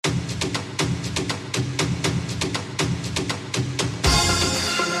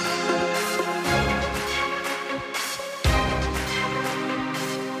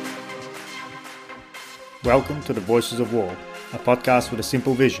Welcome to the Voices of War, a podcast with a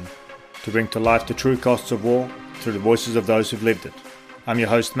simple vision to bring to life the true costs of war through the voices of those who've lived it. I'm your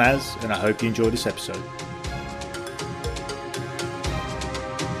host Maz, and I hope you enjoy this episode.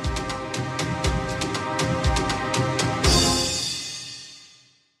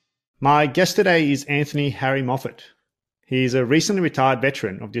 My guest today is Anthony Harry Moffat. He's a recently retired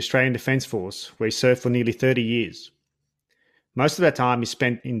veteran of the Australian Defence Force, where he served for nearly 30 years. Most of that time is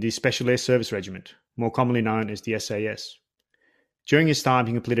spent in the Special Air Service Regiment, more commonly known as the SAS. During his time,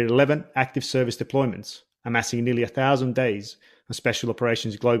 he completed 11 active service deployments, amassing nearly 1,000 days of special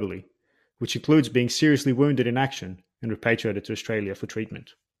operations globally, which includes being seriously wounded in action and repatriated to Australia for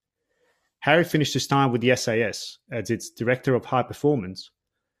treatment. Harry finished his time with the SAS as its Director of High Performance,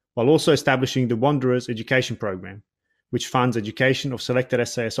 while also establishing the Wanderers Education Program, which funds education of selected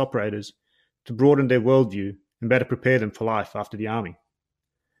SAS operators to broaden their worldview and better prepare them for life after the Army.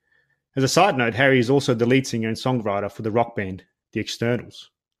 As a side note, Harry is also the lead singer and songwriter for the rock band The Externals.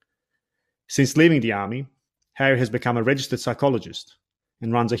 Since leaving the Army, Harry has become a registered psychologist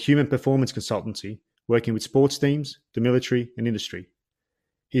and runs a human performance consultancy working with sports teams, the military and industry.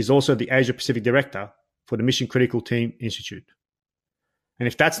 He is also the Asia Pacific Director for the Mission Critical Team Institute. And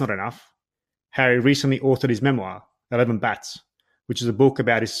if that's not enough, Harry recently authored his memoir, 11 Bats, which is a book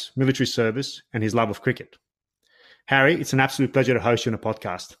about his military service and his love of cricket. Harry, it's an absolute pleasure to host you on a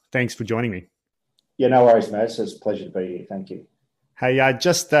podcast. Thanks for joining me. Yeah, no worries, Maz. It's a pleasure to be here. Thank you. Hey, I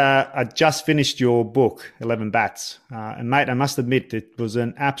just finished your book, 11 Bats. And mate, I must admit, it was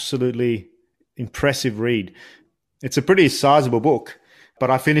an absolutely impressive read. It's a pretty sizable book, but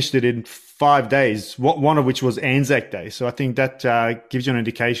I finished it in 5 days, one of which was Anzac Day. So I think that gives you an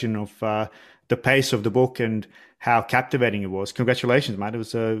indication of the pace of the book and how captivating it was. Congratulations, mate. It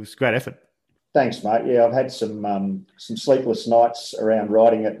was a great effort. Thanks, mate. Yeah, I've had some sleepless nights around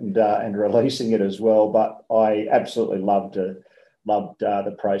writing it and releasing it as well. But I absolutely loved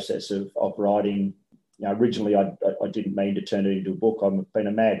the process of writing. You know, originally, I didn't mean to turn it into a book. I've been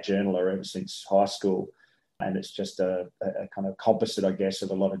a mad journaler ever since high school, and it's just a kind of composite, I guess,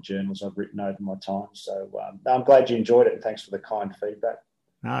 of a lot of journals I've written over my time. So I'm glad you enjoyed it, and thanks for the kind feedback.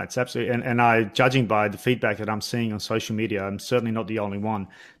 No, it's absolutely, and I, judging by the feedback that I'm seeing on social media, I'm certainly not the only one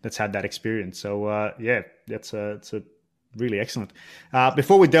that's had that experience. So yeah, it's a really excellent.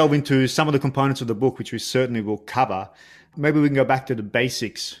 Before we delve into some of the components of the book, which we certainly will cover, maybe we can go back to the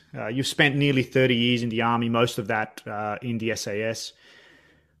basics. You've spent nearly 30 years in the Army, most of that in the SAS.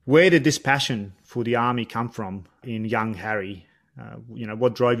 Where did this passion for the Army come from in young Harry?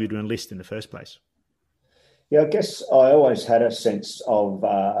 What drove you to enlist in the first place? Yeah, I guess I always had a sense of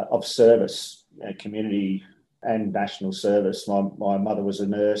service, community and national service. My mother was a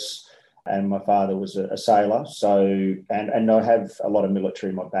nurse and my father was a sailor. So, and I have a lot of military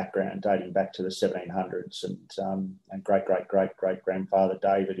in my background dating back to the 1700s and great-great-great-great-grandfather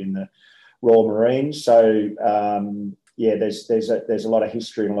David in the Royal Marines. So, there's a lot of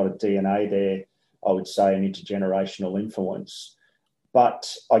history and a lot of DNA there, I would say, an intergenerational influence.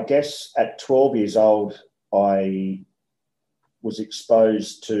 But I guess at 12 years old, I was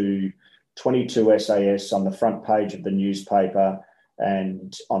exposed to 22 SAS on the front page of the newspaper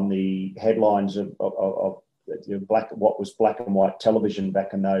and on the headlines of what was black and white television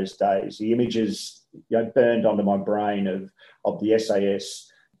back in those days. The images burned onto my brain of the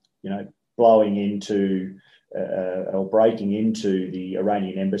SAS, blowing into or breaking into the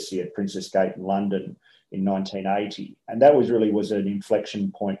Iranian embassy at Princess Gate in London in 1980. And that was an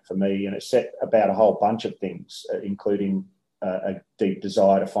inflection point for me. And it set about a whole bunch of things, including a deep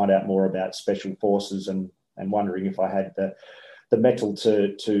desire to find out more about special forces and wondering if I had the mettle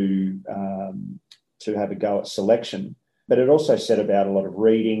to have a go at selection. But it also set about a lot of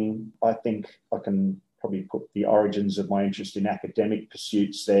reading. I think I can probably put the origins of my interest in academic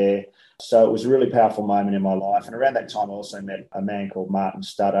pursuits there. So it was a really powerful moment in my life. And around that time, I also met a man called Martin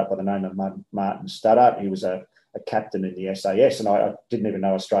Studdart, by the name of Martin Studdart. He was a captain in the SAS, and I didn't even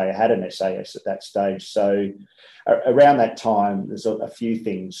know Australia had an SAS at that stage. So around that time, there's a few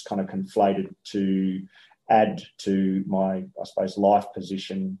things kind of conflated to add to my, I suppose, life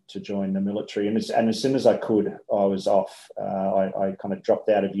position to join the military. And as soon as I could, I was off. I kind of dropped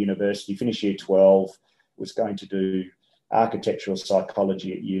out of university, finished year 12, was going to do architectural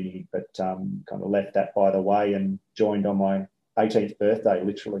psychology at uni, but kind of left that by the way and joined on my 18th birthday,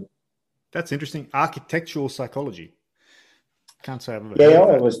 literally. That's interesting. Architectural psychology. Can't say I've ever heard of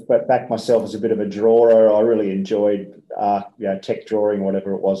that. I was back myself as a bit of a drawer. I really enjoyed tech drawing,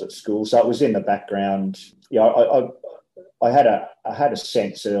 whatever it was at school. So it was in the background. I had a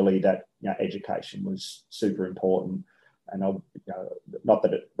sense early that education was super important. and not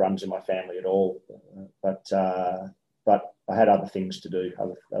that it runs in my family at all, but I had other things to do,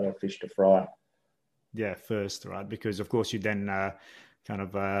 other fish to fry. Yeah, first, right? Because of course you then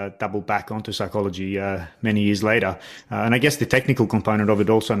double back onto psychology many years later. And I guess the technical component of it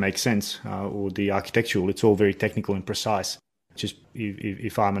also makes sense, or the architectural. It's all very technical and precise. Just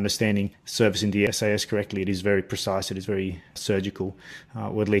if I'm understanding service in the SAS correctly, it is very precise, it is very surgical,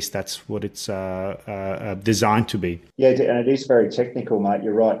 or at least that's what it's designed to be. Yeah, and it is very technical, mate.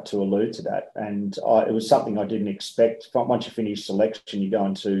 You're right to allude to that. And it was something I didn't expect. Once you finish selection, you go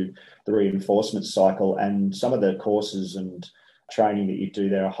into the reinforcement cycle, and some of the courses and training that you do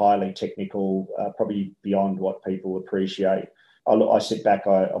there are highly technical, probably beyond what people appreciate. I sit back,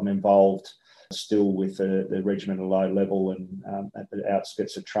 I'm involved still with the regimental low level and at the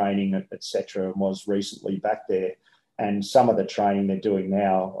outskirts of training, etc., and was recently back there. And some of the training they're doing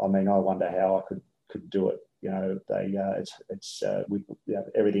now, I mean, I wonder how I could do it. It's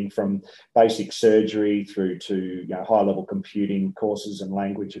everything from basic surgery through to high level computing courses and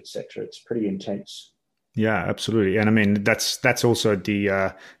language, etc. It's pretty intense. Yeah, absolutely. And I mean, that's also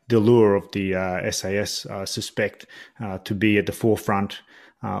the allure of the SAS, suspect, to be at the forefront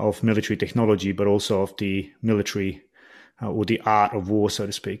of military technology, but also of the military or the art of war, so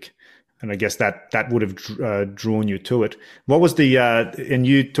to speak. And I guess that would have drawn you to it. What was and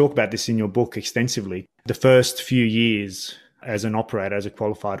you talk about this in your book extensively, the first few years as an operator, as a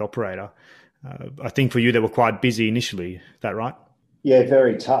qualified operator. I think for you, they were quite busy initially. Is that right? Yeah,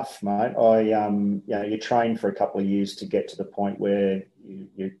 very tough, mate. You train for a couple of years to get to the point where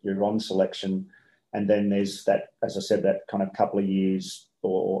you're on selection. And then there's that, as I said, that kind of couple of years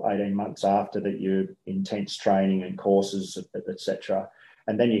or 18 months after that, you're intense training and courses, etc.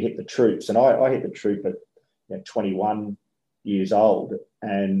 And then you hit the troops. And I hit the troop at 21 years old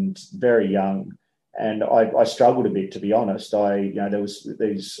and very young. And I struggled a bit, to be honest. I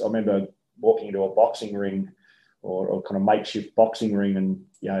remember walking into a boxing ring or kind of makeshift boxing ring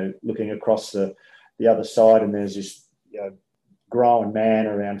and, looking across the other side, and there's this, grown man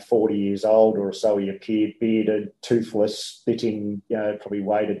around 40 years old or so, he appeared, bearded, toothless, spitting, probably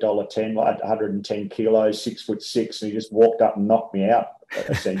weighed $1.10, like 110 kilos, 6'6", and he just walked up and knocked me out,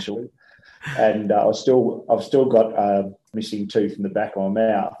 essentially. And I've still got a missing tooth in the back of my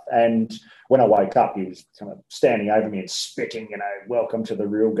mouth. And when I woke up, he was kind of standing over me and spitting, welcome to the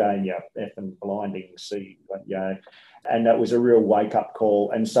real game, you effing blinding see. And that was a real wake-up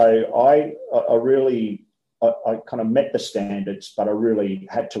call. And so I kind of met the standards, but I really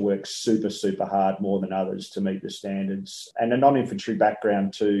had to work super, super hard, more than others, to meet the standards. And a non-infantry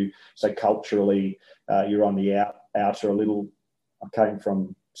background too. So culturally, you're on the outer a little. I came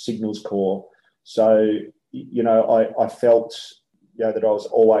from Signals Corps. So, I felt, that I was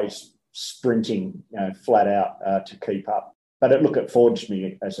always sprinting, flat out to keep up. But it forged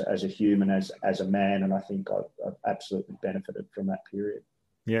me as a human, as a man. And I think I've absolutely benefited from that period.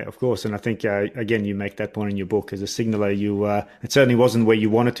 Yeah, of course. And I think, again, you make that point in your book. As a signaller, it certainly wasn't where you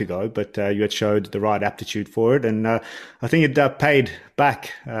wanted to go, but you had showed the right aptitude for it. And I think it paid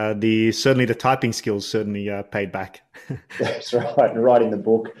back. Certainly the typing skills certainly paid back. That's right. And writing the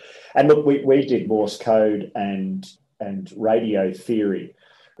book. And look, we did Morse code and radio theory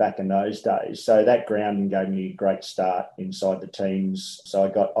back in those days. So that grounding gave me a great start inside the teams. So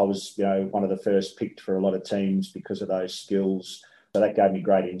I was one of the first picked for a lot of teams because of those skills. So that gave me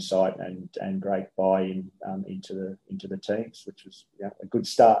great insight and great buy-in into the teams, which was a good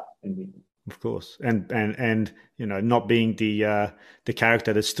start. Of course, and not being the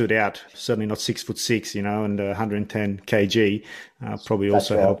character that stood out, certainly not 6'6", and 110 kg, probably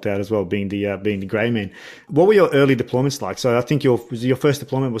also helped out as well. Being the grey man. What were your early deployments like? So I think your first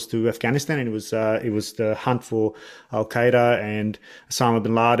deployment was to Afghanistan, and it was the hunt for Al Qaeda and Osama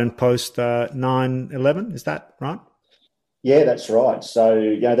bin Laden post 9/11. Is that right? Yeah, that's right. So,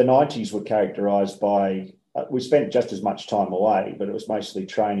 the 90s were characterised by, we spent just as much time away, but it was mostly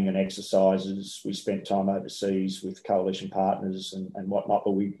training and exercises. We spent time overseas with coalition partners and whatnot,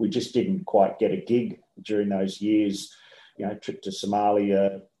 but we just didn't quite get a gig during those years. Trip to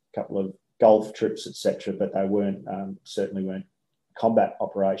Somalia, a couple of Gulf trips, etc., but they certainly weren't combat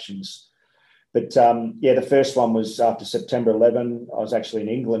operations. But the first one was after September 11. I was actually in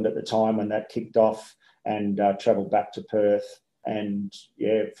England at the time when that kicked off, and travelled back to Perth. And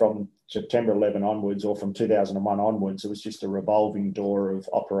from September 11 onwards, or from 2001 onwards, it was just a revolving door of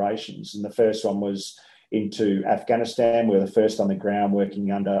operations. And the first one was into Afghanistan. We were the first on the ground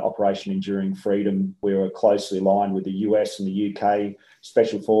working under Operation Enduring Freedom. We were closely aligned with the US and the UK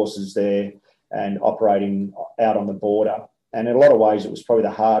Special Forces there and operating out on the border. And in a lot of ways, it was probably the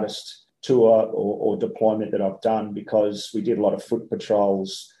hardest tour or deployment that I've done, because we did a lot of foot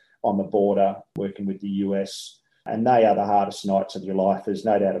patrols on the border working with the US. And they are the hardest nights of your life. There's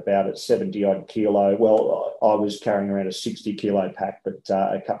no doubt about it. 70 odd kilo. Well, I was carrying around a 60 kilo pack, but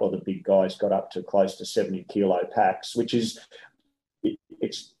a couple of the big guys got up to close to 70 kilo packs, which is,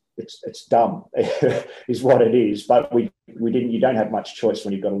 it's dumb is what it is. But you don't have much choice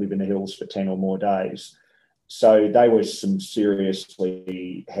when you've got to live in the hills for 10 or more days. So they were some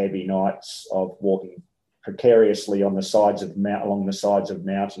seriously heavy nights of walking precariously along the sides of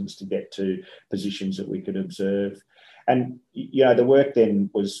mountains to get to positions that we could observe. And, the work then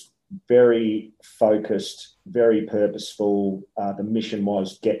was very focused, very purposeful. The mission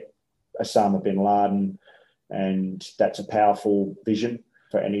was get Osama bin Laden, and that's a powerful vision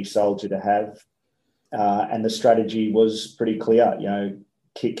for any soldier to have. And the strategy was pretty clear,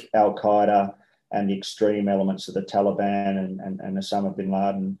 kick Al-Qaeda and the extreme elements of the Taliban and Osama bin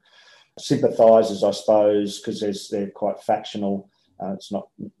Laden. Sympathisers, I suppose, because they're quite factional. It's not,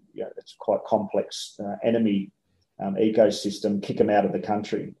 it's quite complex enemy ecosystem. Kick them out of the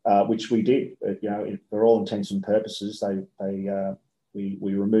country, which we did. For all intents and purposes, we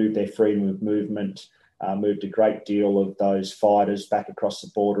removed their freedom of movement, moved a great deal of those fighters back across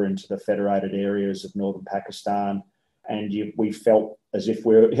the border into the federated areas of northern Pakistan, and we felt as if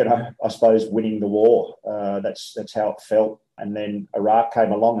we're, I suppose, winning the war. That's how it felt. And then Iraq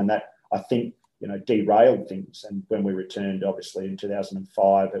came along, and that, I think, derailed things. And when we returned, obviously, in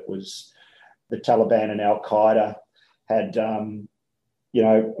 2005, it was the Taliban and Al-Qaeda had,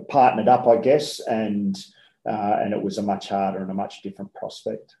 partnered up, I guess, and it was a much harder and a much different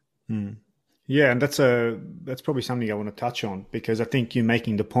prospect. Mm. Yeah, and that's probably something I want to touch on, because I think you're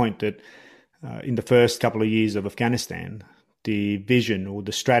making the point that in the first couple of years of Afghanistan, the vision or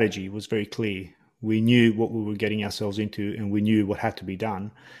the strategy was very clear. We knew what we were getting ourselves into, and we knew what had to be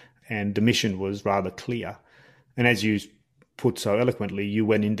done. And the mission was rather clear. And as you put so eloquently, you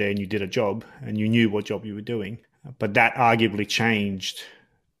went in there and you did a job, and you knew what job you were doing. But that arguably changed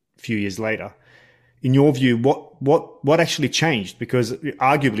a few years later. In your view, what actually changed? Because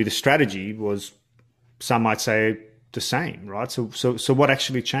arguably the strategy was, some might say, the same, right? So what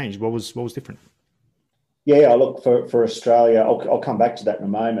actually changed? What was different? Yeah, look, for Australia, I'll come back to that in a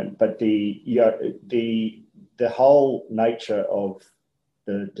moment. But the whole nature of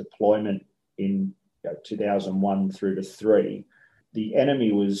the deployment in 2001 through to 3, the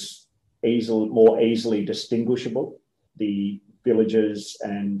enemy was more easily distinguishable. The villagers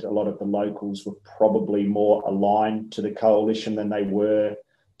and a lot of the locals were probably more aligned to the coalition than they were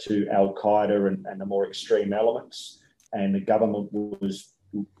to Al-Qaeda and the more extreme elements. And the government was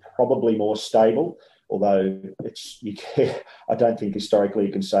probably more stable, although I don't think historically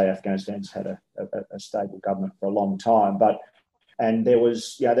you can say Afghanistan's had a stable government for a long time. And there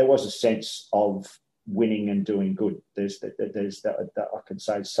was a sense of winning and doing good. There's that I can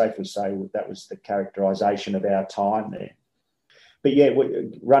safely say that was the characterisation of our time there. But yeah,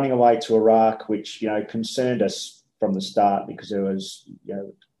 running away to Iraq, which concerned us from the start, because there was a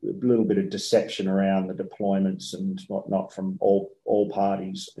little bit of deception around the deployments and whatnot from all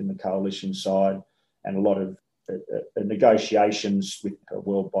parties in the coalition side, and a lot of negotiations with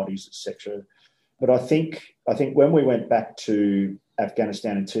world bodies, etc. But I think when we went back to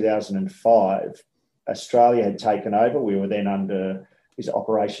Afghanistan in 2005, Australia had taken over. We were then under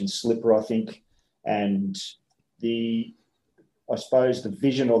Operation Slipper, I think, and I suppose the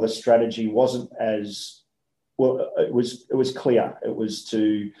vision or the strategy wasn't as well. It was clear. It was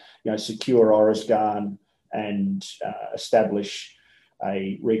to secure Oruzgan and establish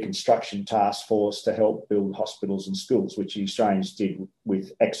a reconstruction task force to help build hospitals and schools, which the Australians did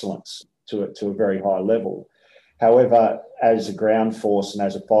with excellence to a very high level. However, as a ground force and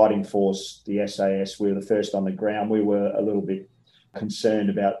as a fighting force, the SAS, we were the first on the ground. We were a little bit concerned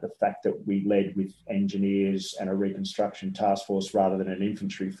about the fact that we led with engineers and a reconstruction task force rather than an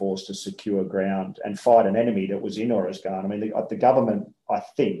infantry force to secure ground and fight an enemy that was in Oruzgan. I mean, the government, I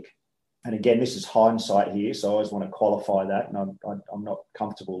think, and again, this is hindsight here, so I always want to qualify that, and I'm not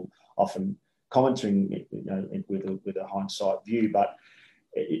comfortable often commenting with a hindsight view, but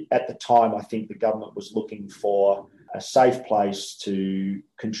at the time, I think the government was looking for a safe place to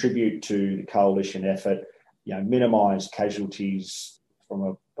contribute to the coalition effort, minimise casualties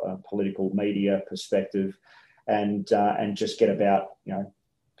from a political media perspective, and just get about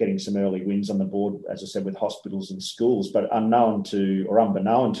getting some early wins on the board, as I said, with hospitals and schools. But unbeknown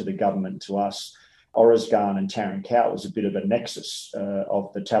to the government, to us, Oruzgan and Tarin Kowt was a bit of a nexus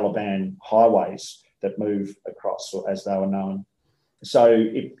of the Taliban highways that move across, or as they were known. So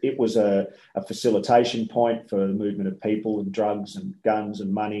it was a facilitation point for the movement of people and drugs and guns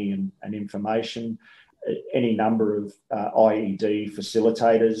and money and information. Any number of IED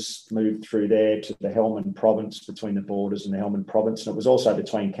facilitators moved through there to the Helmand province, between the borders and the Helmand province. And it was also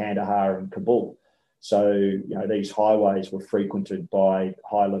between Kandahar and Kabul. So, these highways were frequented by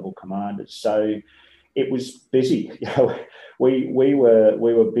high-level commanders. So it was busy. We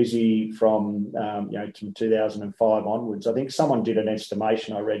were busy from 2005 onwards. I think someone did an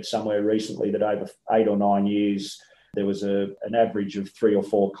estimation I read somewhere recently that over 8 or 9 years there was an average of 3 or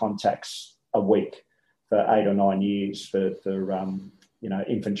 4 contacts a week for 8 or 9 years for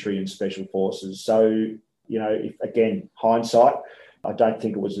infantry and special forces. So again, hindsight, I don't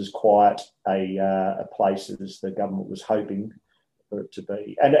think it was as quiet a place as the government was hoping for it to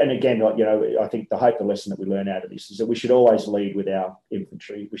be. And again, I think the lesson that we learn out of this is that we should always lead with our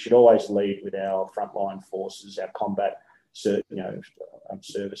infantry. We should always lead with our frontline forces, our combat,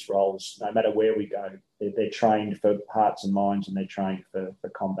 service roles. No matter where we go, they're trained for hearts and minds, and they're trained for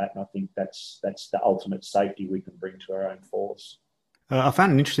combat. And I think that's the ultimate safety we can bring to our own force. I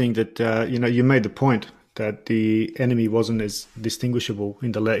found it interesting that you made the point that the enemy wasn't as distinguishable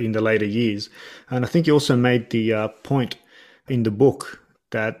in the later years, and I think you also made the point in the book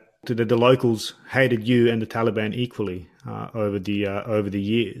that the locals hated you and the Taliban equally over the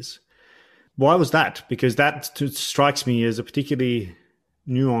years. Why was that? Because that strikes me as a particularly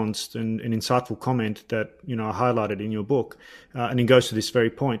nuanced and insightful comment that I highlighted in your book, and it goes to this very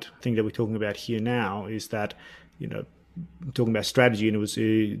point. I think that we're talking about here now is that talking about strategy, and it was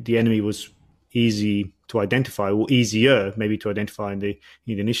the enemy was easy to identify, or easier maybe to identify in the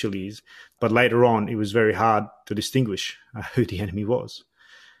initial years, but later on it was very hard to distinguish who the enemy was.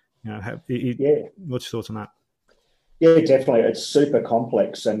 What's your thoughts on that? Yeah, definitely. It's super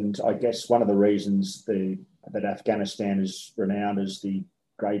complex, and I guess one of the reasons that Afghanistan is renowned as the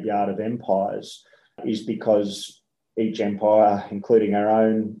graveyard of empires is because each empire, including our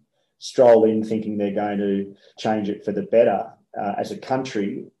own, stroll in thinking they're going to change it for the better. As a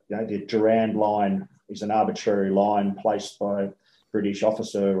country, the Durand Line is an arbitrary line placed by a British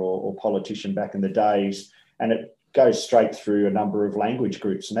officer or politician back in the days, and it goes straight through a number of language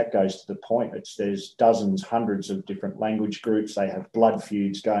groups, and that goes to the point. There's dozens, hundreds of different language groups. They have blood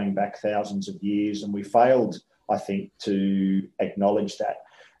feuds going back thousands of years, and we failed, I think, to acknowledge that.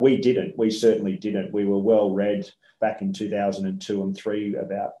 We certainly didn't. We were well read back in 2002 and 3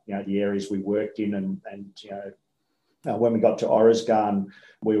 about the areas we worked in, and when we got to Oruzgan,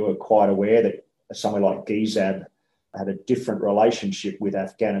 we were quite aware that somewhere like Gizab had a different relationship with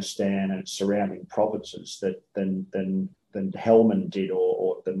Afghanistan and its surrounding provinces than Helmand did,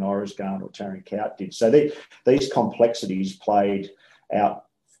 or the Oruzgan or Tarin Kowt did. So these complexities played out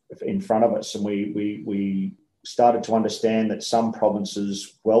in front of us, and we started to understand that some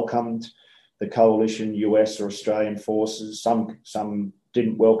provinces welcomed the coalition, US or Australian forces. Some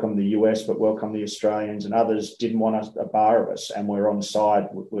didn't welcome the US but welcomed the Australians, and others didn't want a bar of us, and we're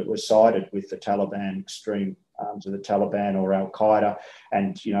sided with the Taliban, extreme arms of the Taliban or Al-Qaeda,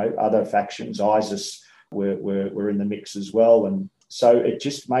 and other factions. ISIS were in the mix as well, and so it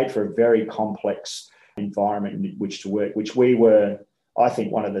just made for a very complex environment in which to work, which we were, I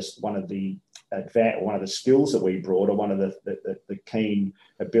think, one of the skills that we brought, or one of the keen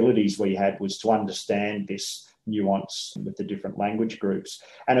abilities we had, was to understand this nuance with the different language groups.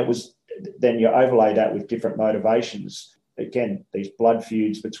 And it was then you overlay that with different motivations. Again, these blood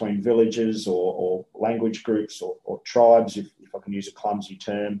feuds between villages or language groups or tribes, if I can use a clumsy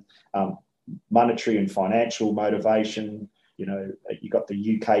term, monetary and financial motivation. You got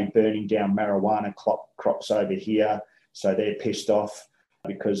the UK burning down marijuana crops over here, so they're pissed off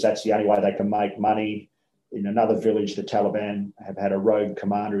because that's the only way they can make money. In another village, the Taliban have had a rogue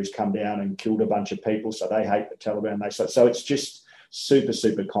commander who's come down and killed a bunch of people, so they hate the Taliban. So it's just super,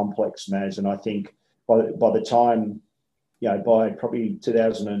 super complex, Maz. And I think by the time, by probably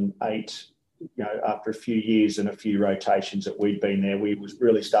 2008, after a few years and a few rotations that we'd been there, we was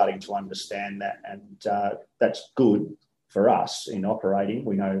really starting to understand that. And that's good for us in operating.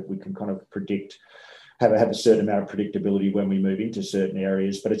 We know we can kind of have a certain amount of predictability when we move into certain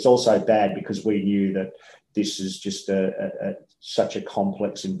areas, but it's also bad because we knew that this is just such a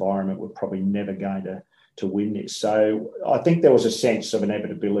complex environment. We're probably never going to win this. So I think there was a sense of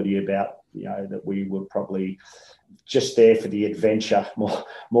inevitability about, that we were probably just there for the adventure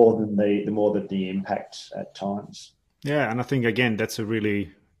more than the impact at times. Yeah, and I think again that's a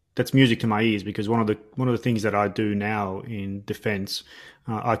really that's music to my ears, because one of the things that I do now in defence,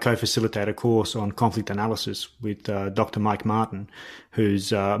 I co-facilitate a course on conflict analysis with Dr. Mike Martin,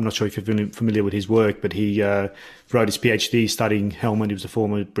 who's I'm not sure if you're familiar with his work, but he wrote his PhD studying helmet. He was a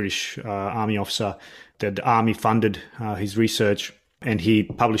former British Army officer. The Army funded his research, and he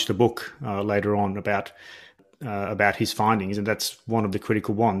published a book later on about his findings, and that's one of the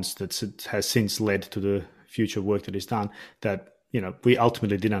critical ones that has since led to the future work that is done. That we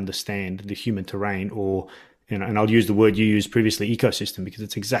ultimately didn't understand the human terrain, or and I'll use the word you used previously, ecosystem, because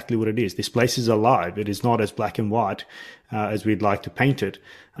it's exactly what it is. This place is alive. It is not as black and white as we'd like to paint it,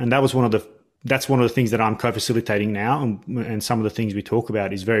 and that's one of the things that I'm co-facilitating now, and some of the things we talk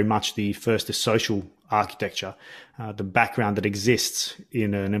about is very much the social architecture, the background that exists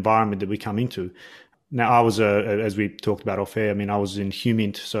in an environment that we come into. Now, I was, as we talked about off air, I was in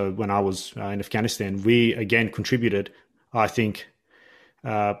HUMINT, so when I was in Afghanistan, we again contributed, I think,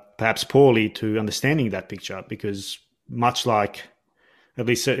 perhaps poorly, to understanding that picture, because much like, at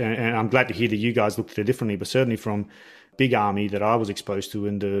least, and I'm glad to hear that you guys looked at it differently, but certainly from big army that I was exposed to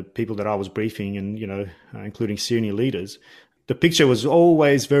and the people that I was briefing, and including senior leaders, the picture was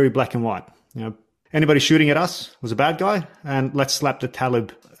always very black and white. Anybody shooting at us was a bad guy, and let's slap the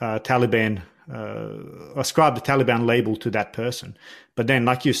Taliban. Ascribe the Taliban label to that person. But then,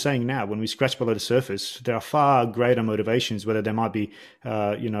 like you're saying now, when we scratch below the surface, there are far greater motivations, whether there might be,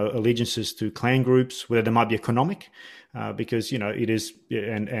 allegiances to clan groups, whether there might be economic, because, it is,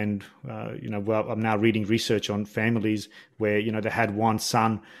 well, I'm now reading research on families where, they had one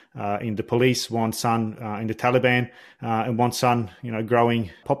son in the police, one son in the Taliban, and one son, growing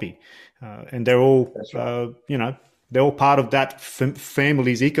poppy. And they're all, right. They're all part of that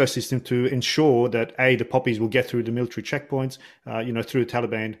family's ecosystem to ensure that the poppies will get through the military checkpoints, through the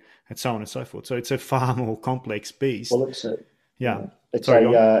Taliban, and so on and so forth. So it's a far more complex beast. Well, So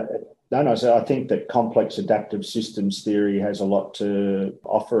I think that complex adaptive systems theory has a lot to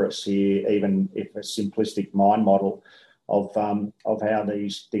offer us here, even if a simplistic mind model of how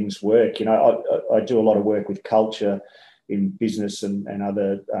these things work. I do a lot of work with culture in business and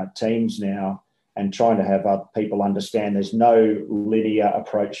other teams now, and trying to have people understand there's no linear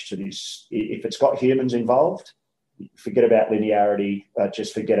approach to this. If it's got humans involved, forget about linearity,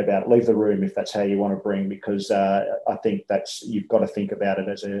 just leave the room if that's how you want to bring, because I think you've got to think about it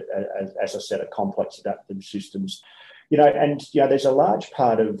as a set of complex adaptive systems. There's a large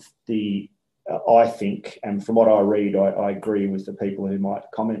part of the, I think, and from what I read, I agree with the people who might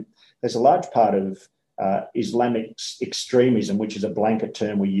comment, there's a large part of Islamic extremism, which is a blanket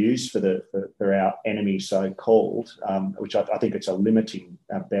term we use for our enemy, so-called, which I think it's a limiting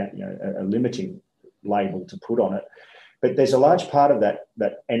label to put on it. But there's a large part of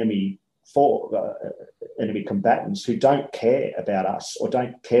that enemy enemy combatants who don't care about us or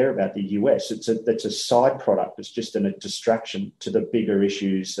don't care about the US. It's a side product. It's just a distraction to the bigger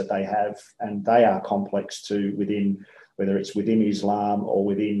issues that they have, and they are complex too, whether it's within Islam or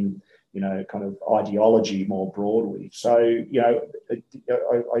within kind of ideology more broadly. So,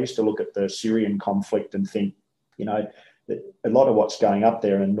 I used to look at the Syrian conflict and think, a lot of what's going up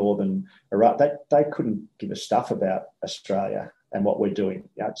there in northern Iraq, they couldn't give a stuff about Australia and what we're doing.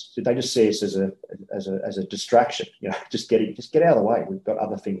 They just see us as a distraction. Just get out of the way. We've got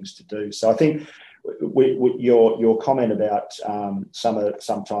other things to do. So I think your comment about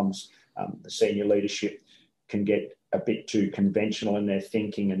sometimes the senior leadership can get a bit too conventional in their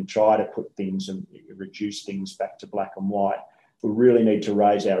thinking and try to put things and reduce things back to black and white. We really need to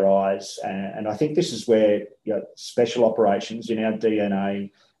raise our eyes. And I think this is where special operations in our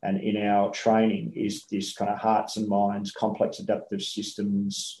DNA and in our training is this kind of hearts and minds, complex adaptive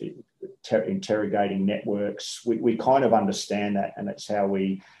systems, interrogating networks. We kind of understand that, and that's how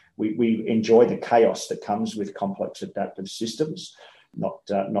we enjoy the chaos that comes with complex adaptive systems. Not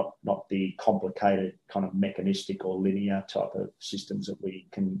the complicated kind of mechanistic or linear type of systems that we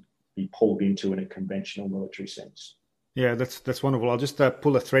can be pulled into in a conventional military sense. Yeah, that's wonderful. I'll just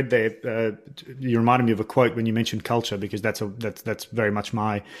pull a thread there. You reminded me of a quote when you mentioned culture, because that's very much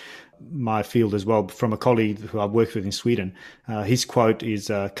my field as well, from a colleague who I've worked with in Sweden. His quote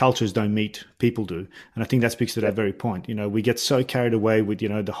is, cultures don't meet, people do. And I think that speaks to that very point. We get so carried away with, the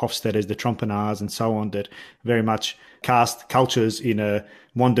Hofstadters, the Trompenaars and so on, that very much cast cultures in a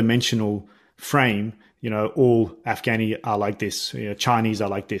one-dimensional frame. All Afghani are like this, Chinese are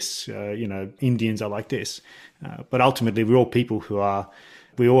like this, Indians are like this. But ultimately, we're all people who are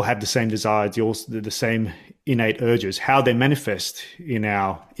we all have the same desires, the same innate urges. How they manifest in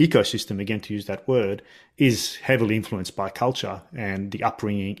our ecosystem, again, to use that word, is heavily influenced by culture and the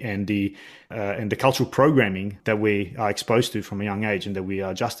upbringing and the cultural programming that we are exposed to from a young age and that we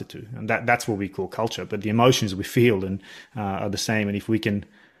are adjusted to. And that's what we call culture. But the emotions we feel are the same. And if we can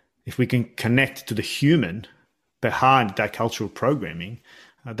connect to the human behind that cultural programming,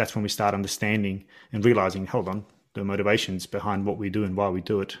 that's when we start understanding and realizing, hold on, the motivations behind what we do and why we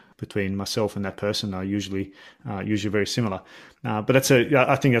do it between myself and that person are usually very similar. But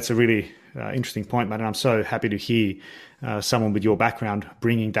I think that's a really interesting point, Matt, and I'm so happy to hear someone with your background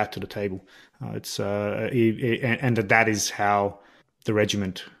bringing that to the table. And that is how the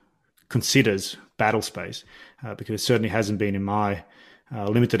regiment considers battle space, because it certainly hasn't been in my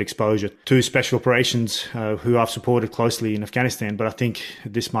limited exposure to special operations who I've supported closely in Afghanistan. But I think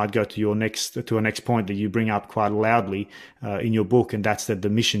this might go to a next point that you bring up quite loudly in your book, and that's that the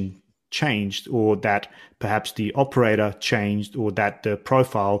mission changed, or that perhaps the operator changed, or that the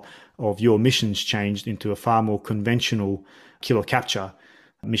profile of your missions changed into a far more conventional kill or capture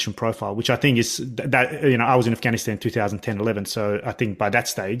mission profile, which I think is that, I was in Afghanistan 2010-11. So I think by that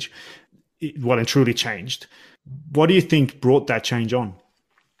stage, it well and truly changed. What do you think brought that change on?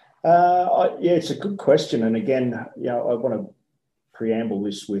 It's a good question. And again, I want to preamble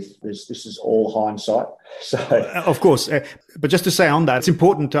this with this is all hindsight. So of course, but just to say on that, it's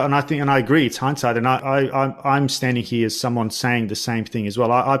important and I agree, it's hindsight. And I'm standing here as someone saying the same thing as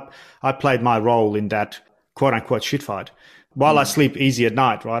well. I played my role in that quote unquote shit fight. While I sleep easy at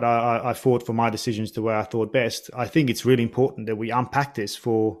night, right? I fought for my decisions the way I thought best. I think it's really important that we unpack this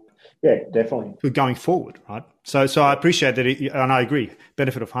definitely going forward, right? So I appreciate that, and I agree.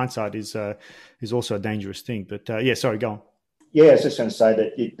 Benefit of hindsight is also a dangerous thing. But sorry, go on. Yeah, I was just going to say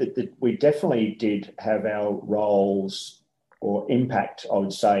that we definitely did have our roles or impact, I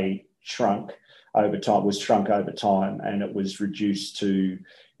would say, shrunk over time, and it was reduced to,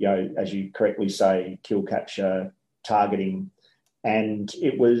 as you correctly say, kill, capture, targeting. And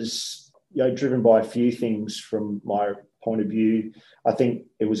it was, driven by a few things from my point of view. I think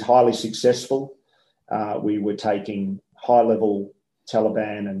it was highly successful. We were taking high-level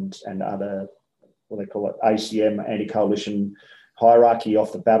Taliban and other, what they call it, ACM, anti-coalition hierarchy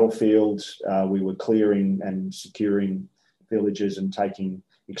off the battlefield. We were clearing and securing villages and taking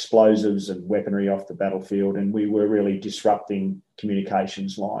explosives and weaponry off the battlefield, and we were really disrupting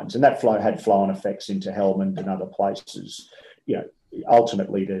communications lines. And that had flow-on effects into Helmand and other places.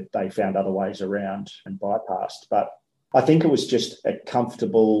 Ultimately, they found other ways around and bypassed. But I think it was just a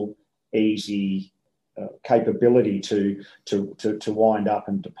comfortable, easy capability to wind up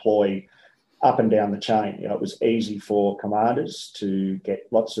and deploy up and down the chain. It was easy for commanders to get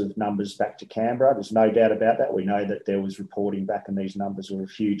lots of numbers back to Canberra. There's no doubt about that. We know that there was reporting back, and these numbers were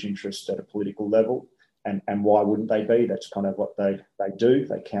of huge interest at a political level. And why wouldn't they be? That's kind of what they do.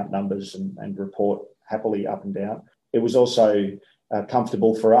 They count numbers and report happily up and down. It was also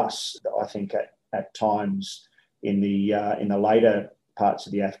comfortable for us, I think, at times in the later parts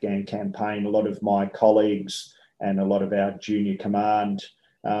of the Afghan campaign. A lot of my colleagues and a lot of our junior command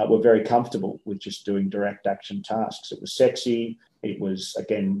were very comfortable with just doing direct action tasks. It was sexy. It was,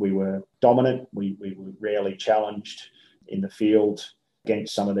 again, we were dominant. We were rarely challenged in the field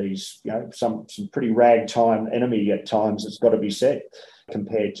against some of these, some pretty ragtime enemy at times, it's got to be said,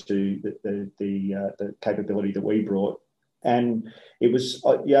 compared to the capability that we brought. And it was,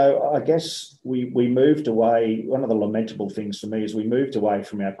 I guess we moved away. One of the lamentable things for me is we moved away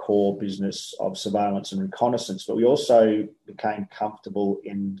from our core business of surveillance and reconnaissance, but we also became comfortable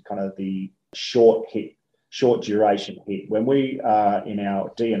in kind of the short duration hit. When we are in our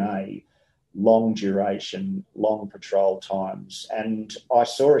DNA, long duration, long patrol times. And I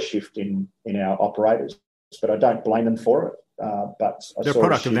saw a shift in our operators, but I don't blame them for it. But they're a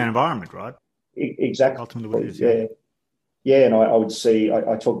product of their environment, right? Exactly. Ultimately what it is, yeah. Yeah, and I would see.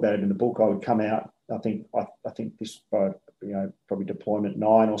 I talk about it in the book. I would come out. I think this, probably deployment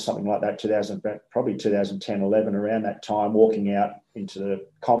 9 or something like that. 2010, 11, around that time. Walking out into the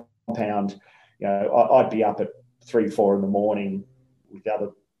compound, I'd be up at 3, 4 in the morning with the other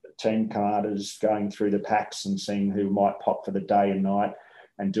team commanders, going through the packs and seeing who might pop for the day and night,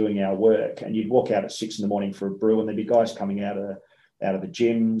 and doing our work. And you'd walk out at 6 in the morning for a brew, and there'd be guys coming out of the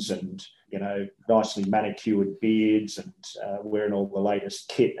gyms and nicely manicured beards and wearing all the latest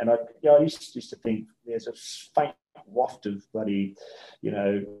kit. And I used to think there's a faint waft of bloody,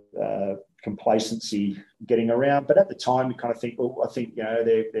 complacency getting around. But at the time, you kind of think, well, I think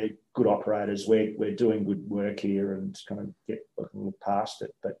they're good operators. We're doing good work here, and kind of look past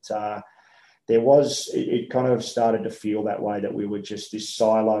it. But it kind of started to feel that way, that we were just this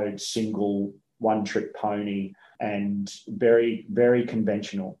siloed, single, one-trick pony and very, very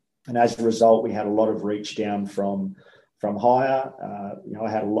conventional. And as a result, we had a lot of reach down from higher.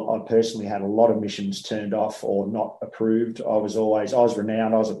 I personally had a lot of missions turned off or not approved. I was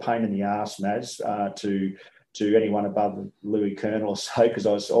renowned. I was a pain in the ass, Maz, to anyone above Louis Colonel or so, because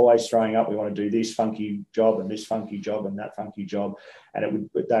I was always throwing up, we want to do this funky job and this funky job and that funky job. And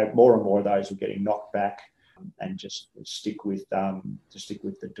more and more of those were getting knocked back and just stick with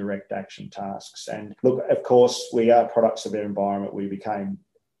the direct action tasks. And look, of course, we are products of our environment. We became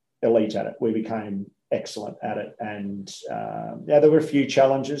elite at it. We became excellent at it. And there were a few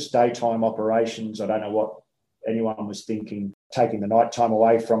challenges, daytime operations. I don't know what anyone was thinking, taking the night time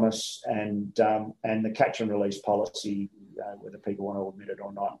away from us, and the catch and release policy, whether people want to admit it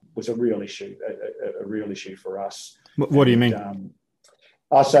or not, was a real issue, a real issue for us. What do you mean?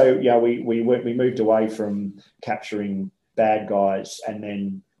 We moved away from capturing bad guys and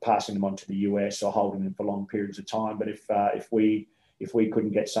then passing them on to the US or holding them for long periods of time. But if we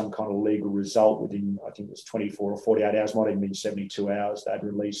couldn't get some kind of legal result within, I think it was 24 or 48 hours, might even been 72 hours, they'd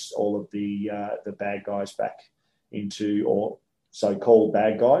release all of the bad guys back into, or so-called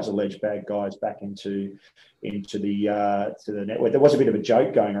bad guys, alleged bad guys, back into the network. There was a bit of a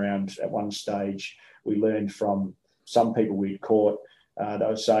joke going around at one stage. We learned from some people we'd caught. They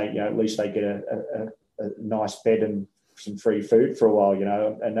were saying, at least they get a nice bed and some free food for a while,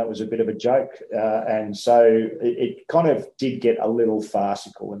 and that was a bit of a joke. And so it kind of did get a little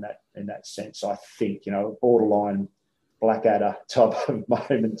farcical in that sense, I think, borderline Blackadder type of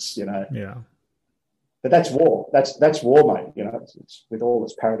moments, Yeah. But that's war. That's war, mate. It's with all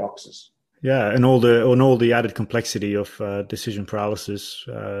its paradoxes. Yeah, and all the added complexity of decision paralysis,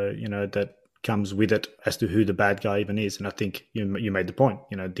 that comes with it as to who the bad guy even is. And I think you made the point.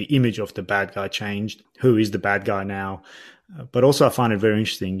 The image of the bad guy changed. Who is the bad guy now? But also, I find it very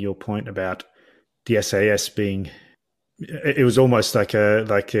interesting your point about the SAS being. It was almost like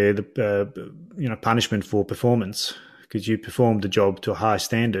punishment for performance, because you performed the job to a high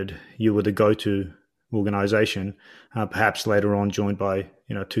standard. You were the go-to organization, perhaps later on joined by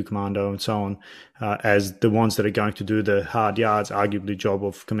two commando and so on, as the ones that are going to do the hard yards, arguably job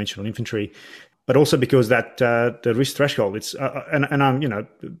of conventional infantry, but also because that the risk threshold. It's and I'm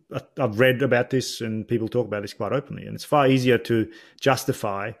I've read about this and people talk about this quite openly, and it's far easier to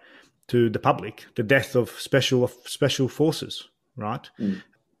justify to the public the death of special forces, right?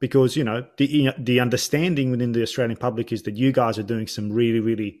 Because the understanding within the Australian public is that you guys are doing some really,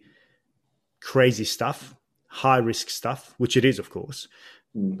 really crazy stuff, high risk stuff, which it is, of course,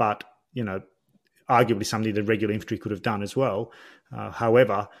 but arguably something that regular infantry could have done as well.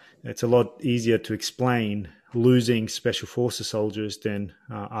 However, it's a lot easier to explain losing special forces soldiers than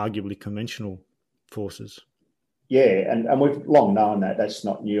arguably conventional forces. Yeah, and we've long known that. That's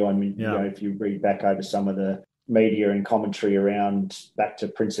not new. I mean, if you read back over some of the media and commentary around back to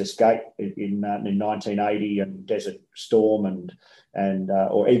Princess Gate in 1980 and Desert Storm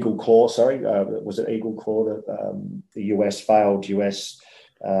or Eagle Claw, sorry, was it Eagle Claw? The US failed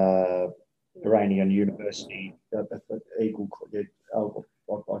Iranian University, Eagle Claw.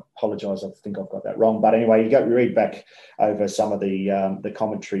 I apologise, I think I've got that wrong. But anyway, you read back over some of the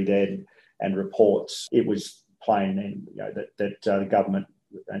commentary there and reports. It was plain then, that the government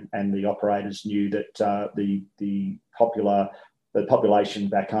and the operators knew that the population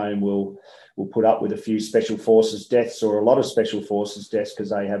back home will put up with a few special forces deaths or a lot of special forces deaths, because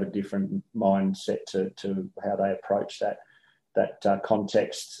they have a different mindset to how they approach that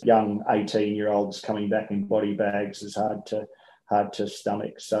context. Young 18-year-olds coming back in body bags is hard to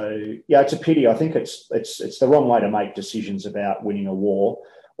stomach. So it's a pity. I think it's the wrong way to make decisions about winning a war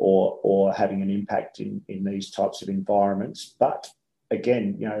or having an impact in these types of environments. But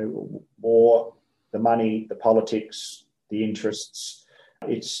again, war, the money, the politics, the interests,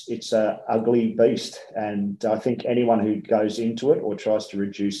 it's a ugly beast. And I think anyone who goes into it or tries to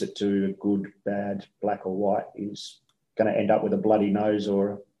reduce it to a good, bad, black or white is going to end up with a bloody nose or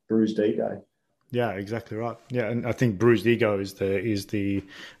a bruised ego. Yeah, exactly right. Yeah, and I think bruised ego is the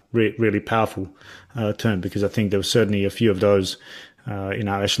really powerful term, because I think there were certainly a few of those in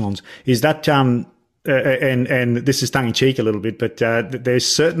our echelons. Is that and this is tongue in cheek a little bit, but there's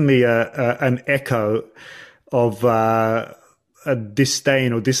certainly an echo of a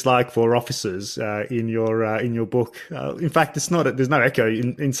disdain or dislike for officers in your book. In fact, it's not. There's no echo.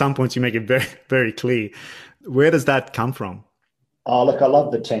 In some points, you make it very, very clear. Where does that come from? Oh, look, I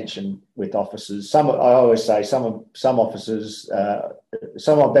love the tension with officers. I always say some officers,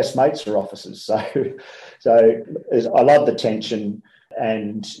 some of my best mates are officers. So I love the tension.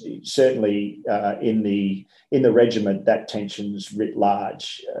 and certainly in the regiment, that tension's writ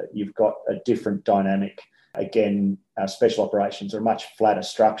large. You've got a different dynamic. Again, our special operations are a much flatter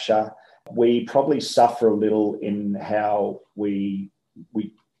structure. We probably suffer a little in how we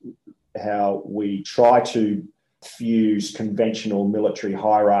try to fuse conventional military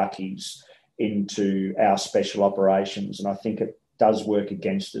hierarchies into our special operations, and I think it does work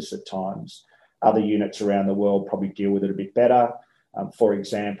against us at times. Other units around the world probably deal with it a bit better. For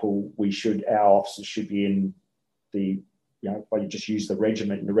example, our officers should be in the, you just use the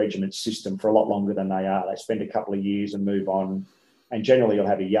regiment and the regiment system for a lot longer than they are. They spend a couple of years and move on, and generally you'll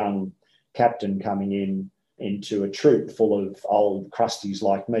have a young captain coming into a troop full of old crusties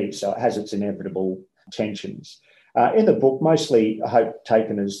like me, so it has its inevitable tensions. In the book, mostly I hope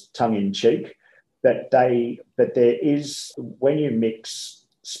taken as tongue-in-cheek, that there is, when you mix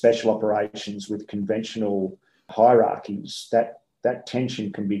special operations with conventional hierarchies, that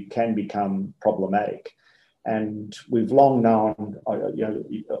tension can become problematic. And we've long known,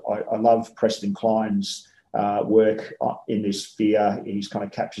 I love Preston Klein's work in this sphere. He's kind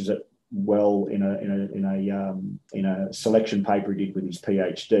of captures it well in a selection paper he did with his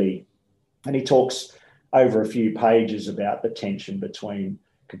PhD, and he talks over a few pages about the tension between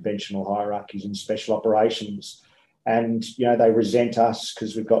conventional hierarchies and special operations. And, they resent us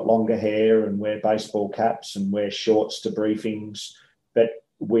because we've got longer hair and wear baseball caps and wear shorts to briefings, but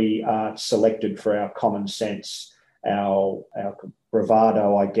we are selected for our common sense, our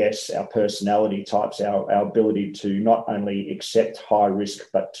bravado, I guess, our personality types, our ability to not only accept high risk,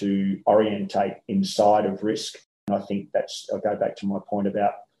 but to orientate inside of risk. And I think I'll go back to my point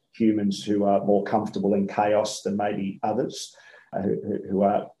about humans who are more comfortable in chaos than maybe others, who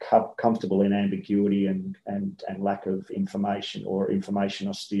are comfortable in ambiguity and lack of information or information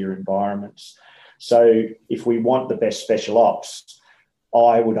austere environments. So if we want the best special ops,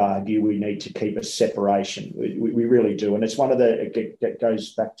 I would argue we need to keep a separation. We really do. And it's it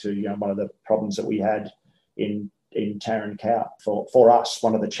goes back to one of the problems that we had in Tarin Kowt. For us,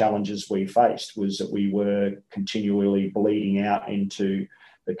 one of the challenges we faced was that we were continually bleeding out into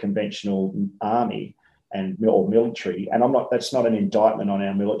the conventional army or military. And that's not an indictment on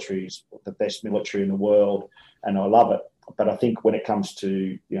our military. It's the best military in the world, and I love it. But I think when it comes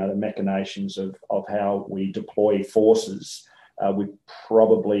to the machinations of how we deploy forces, we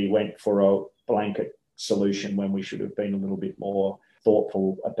probably went for a blanket solution when we should have been a little bit more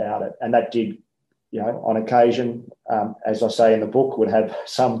thoughtful about it. And that did, on occasion, as I say in the book, would have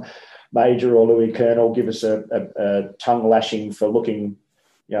some major or Louis Colonel give us a tongue lashing for looking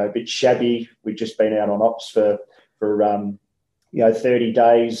a bit shabby. We'd just been out on ops for 30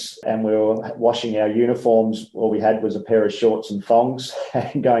 days, and we were washing our uniforms. All we had was a pair of shorts and thongs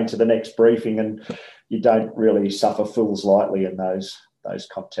and going to the next briefing, and you don't really suffer fools lightly in those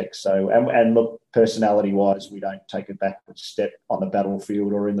contexts. So, and look, personality-wise, we don't take a backward step on the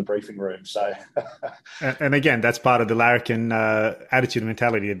battlefield or in the briefing room. So, and again, that's part of the larrikin attitude and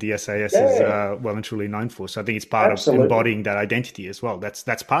mentality that the SAS is well and truly known for. So I think it's part of embodying that identity as well. That's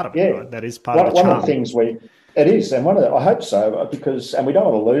part of it. Right? That is part of the charm. One of the things it is, and I hope so, because, and we don't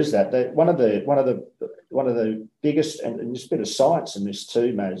want to lose that. One of the biggest, and there's a bit of science in this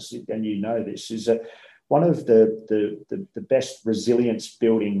too, Maz, and this, is that one of the best resilience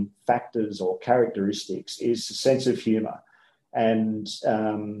building factors or characteristics is a sense of humour, and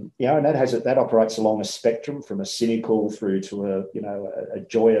and that operates along a spectrum from a cynical through to a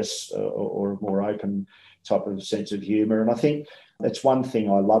joyous or a more open type of sense of humour. And I think that's one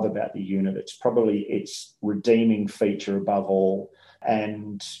thing I love about the unit. It's probably its redeeming feature above all.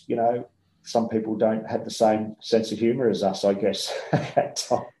 And, some people don't have the same sense of humour as us, I guess, at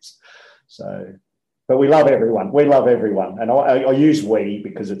times. So, but we love everyone. We love everyone. And I use we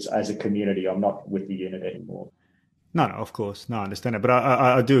because it's as a community. I'm not with the unit anymore. No, of course. No, I understand it. But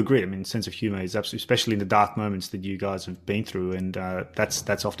I do agree. I mean, sense of humour is absolutely, especially in the dark moments that you guys have been through. And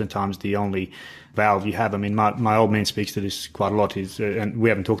that's oftentimes the only valve you have. I mean, my old man speaks to this quite a lot. And we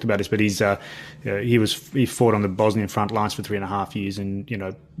haven't talked about this, but he fought on the Bosnian front lines for 3.5 years in,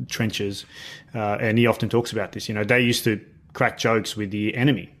 trenches. And he often talks about this. They used to crack jokes with the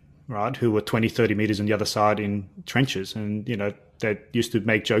enemy, right, who were 20, 30 metres on the other side in trenches. And, they used to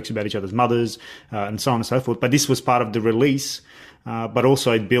make jokes about each other's mothers and so on and so forth. But this was part of the release, but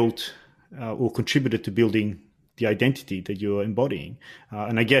also it built or contributed to building the identity that you're embodying.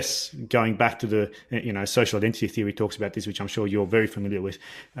 And I guess going back to the, social identity theory talks about this, which I'm sure you're very familiar with,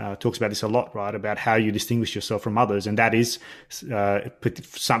 talks about this a lot, right? About how you distinguish yourself from others. And that is, for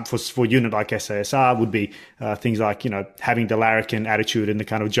a unit like SASR would be things like, having the larrikin attitude and the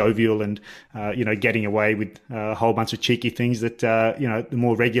kind of jovial and, getting away with a whole bunch of cheeky things that, the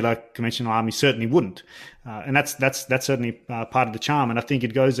more regular conventional army certainly wouldn't. And that's certainly part of the charm. And I think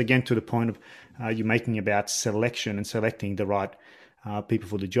it goes again to the point of you making about selection and selecting the right people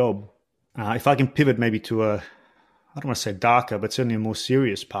for the job. If I can pivot maybe to I don't want to say darker, but certainly a more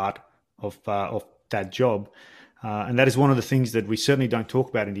serious part of that job. And that is one of the things that we certainly don't talk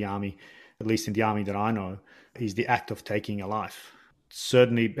about in the army, at least in the army that I know, is the act of taking a life.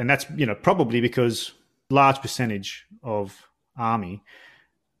 Certainly, and that's, probably because large percentage of army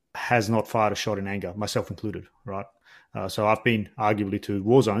has not fired a shot in anger, myself included, right? So I've been arguably to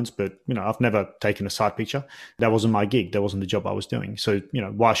war zones, but, I've never taken a side picture. That wasn't my gig. That wasn't the job I was doing. So,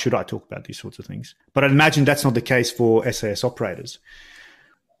 why should I talk about these sorts of things? But I'd imagine that's not the case for SAS operators.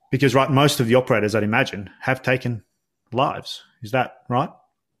 Because, right, most of the operators, I'd imagine, have taken lives. Is that right?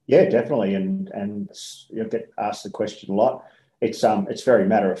 Yeah, definitely. And you get asked the question a lot. It's very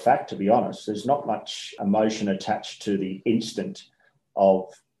matter of fact, to be honest. There's not much emotion attached to the instant of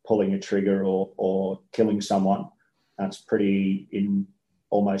pulling a trigger or killing someone. It's pretty, in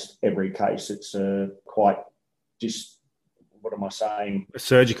almost every case, it's quite just, what am I saying?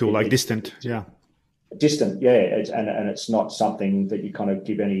 Surgical, distant, yeah. Distant, yeah. And it's not something that you kind of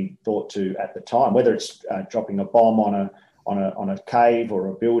give any thought to at the time, whether it's dropping a bomb on a cave or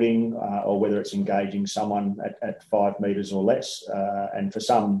a building, or whether it's engaging someone at 5 meters or less, and for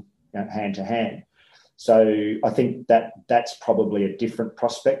some, hand to hand. So I think that's probably a different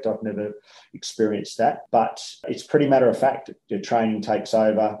prospect. I've never experienced that, but it's pretty matter of fact. Your training takes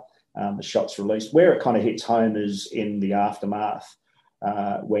over, the shot's released. Where it kind of hits home is in the aftermath,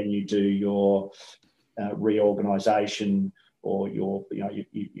 when you do your reorganisation, or you're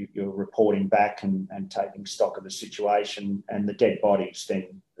reporting back and taking stock of the situation, and the dead bodies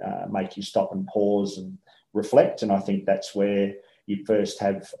then make you stop and pause and reflect. And I think that's where you first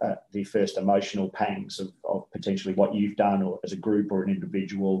have the first emotional pangs of potentially what you've done, or as a group or an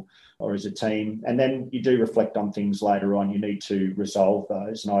individual or as a team. And then you do reflect on things later on. You need to resolve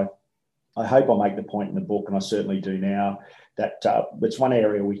those. And I hope I make the point in the book, and I certainly do now, that it's one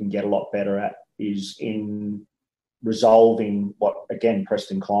area we can get a lot better at, is in resolving what, again,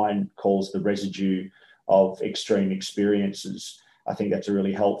 Preston Klein calls the residue of extreme experiences. I think that's a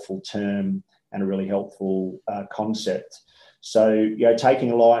really helpful term and a really helpful concept. So,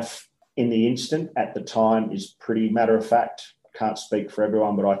 taking a life in the instant at the time is pretty matter of fact. I can't speak for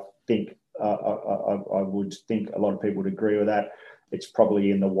everyone, but I think I would think a lot of people would agree with that. It's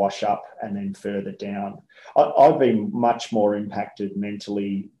probably in the wash up and then further down. I've been much more impacted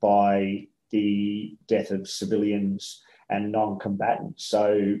mentally by the death of civilians and non-combatants.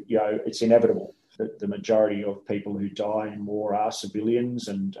 So, it's inevitable that the majority of people who die in war are civilians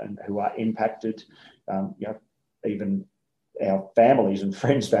and who are impacted, even our families and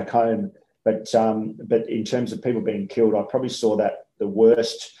friends back home. But in terms of people being killed, I probably saw that the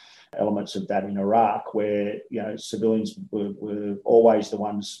worst elements of that in Iraq, where civilians were always the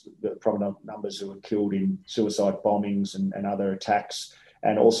ones, the prominent numbers who were killed in suicide bombings and other attacks,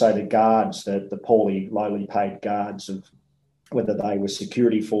 and also the guards, the poorly, lowly paid guards, of whether they were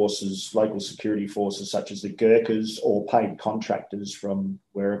security forces, local security forces such as the Gurkhas, or paid contractors from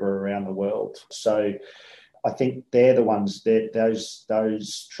wherever around the world. So I think they're the ones that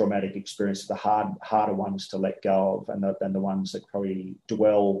those traumatic experiences, the harder ones to let go of, and the ones that probably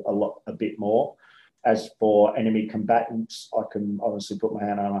dwell a bit more. As for enemy combatants, I can honestly put my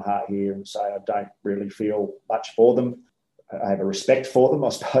hand on my heart here and say I don't really feel much for them. I have a respect for them, I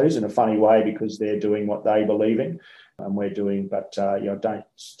suppose, in a funny way, because they're doing what they believe in and we're doing. But I don't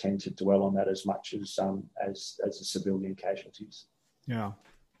tend to dwell on that as much as the civilian casualties. Yeah,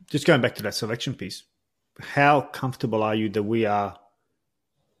 just going back to that selection piece. How comfortable are you that we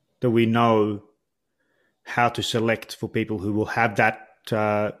know how to select for people who will have that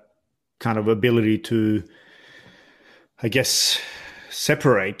kind of ability to, I guess,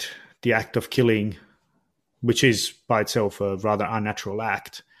 separate the act of killing, which is by itself a rather unnatural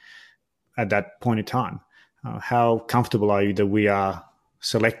act at that point in time? How comfortable are you that we are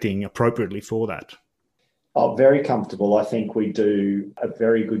selecting appropriately for that? Oh, very comfortable. I think we do a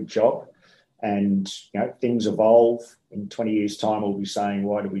very good job. And, things evolve. In 20 years' time, we'll be saying,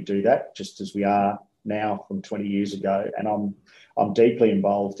 why did we do that? Just as we are now from 20 years ago. And I'm deeply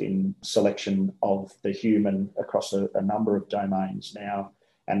involved in selection of the human across a number of domains now.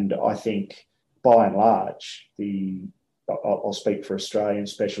 And I think by and large, I'll speak for Australian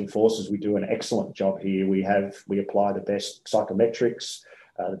Special Forces. We do an excellent job here. We apply the best psychometrics,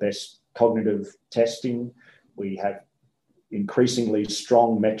 the best cognitive testing. We have increasingly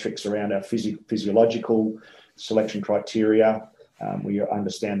strong metrics around our physiological selection criteria. We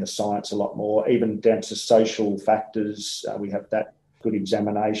understand the science a lot more, even down to social factors. We have that good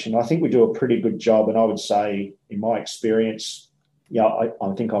examination. I think we do a pretty good job, and I would say, in my experience,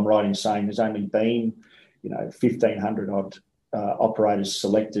 I think I'm right in saying there's only been 1,500 odd operators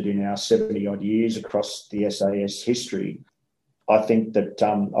selected in our 70 odd years across the SAS history. I think that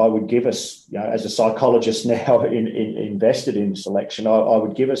I would give us, as a psychologist now invested in selection, I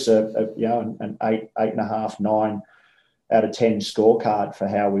would give us an 8.5, 9 out of 10 scorecard for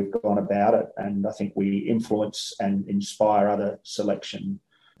how we've gone about it. And I think we influence and inspire other selection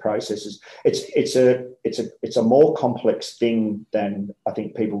processes. It's a more complex thing than I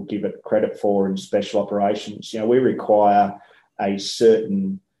think people give it credit for in special operations. We require a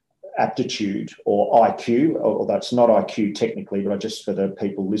certain aptitude or IQ, although it's not IQ technically, but just for the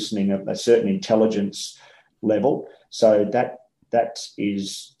people listening, a certain intelligence level. So that's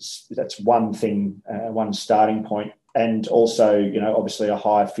one thing, one starting point. And also, obviously a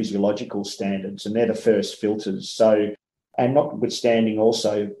higher physiological standards, and they're the first filters. So, and notwithstanding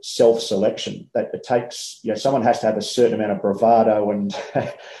also self-selection, that it takes, someone has to have a certain amount of bravado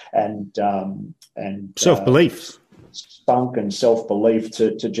and self-belief, spunk and self-belief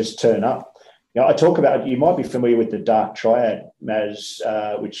to just turn up. I talk about, you might be familiar with the Dark Triad,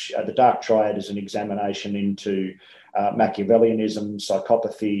 Maz, which the Dark Triad is an examination into Machiavellianism,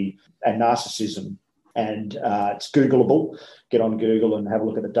 psychopathy, and narcissism. And it's Googleable. Get on Google and have a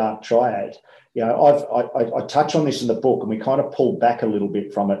look at the Dark Triad. I touch on this in the book, and we kind of pulled back a little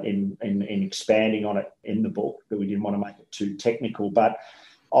bit from it in expanding on it in the book, but we didn't want to make it too technical. But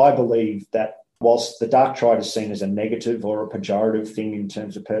I believe that whilst the Dark Triad is seen as a negative or a pejorative thing in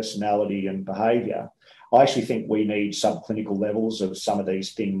terms of personality and behaviour, I actually think we need subclinical levels of some of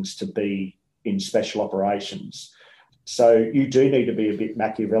these things to be in special operations. So you do need to be a bit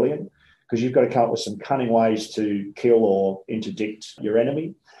Machiavellian, because you've got to come up with some cunning ways to kill or interdict your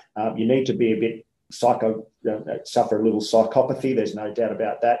enemy. You need to be a bit suffer a little psychopathy. There's no doubt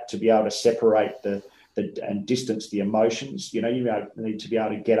about that, to be able to separate and distance the emotions. You need to be able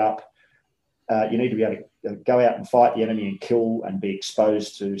to get up. You need to be able to go out and fight the enemy and kill and be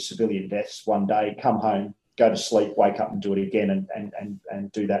exposed to civilian deaths one day, come home, go to sleep, wake up and do it again,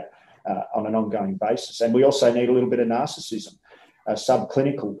 and do that on an ongoing basis. And we also need a little bit of narcissism.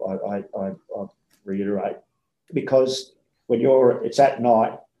 Subclinical, I reiterate, because when it's at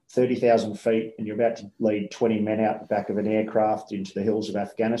night, 30,000 feet, and you're about to lead 20 men out the back of an aircraft into the hills of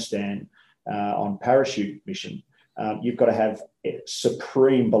Afghanistan on parachute mission, you've got to have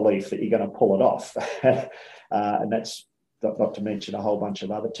supreme belief that you're going to pull it off. And that's not to mention a whole bunch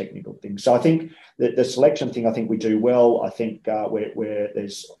of other technical things. So I think the selection thing, I think we do well. I think where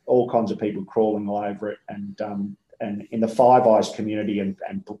there's all kinds of people crawling all over it, and in the Five Eyes community and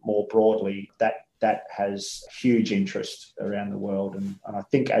more broadly, that has huge interest around the world. And I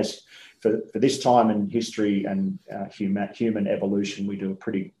think as for this time in history and human evolution, we do a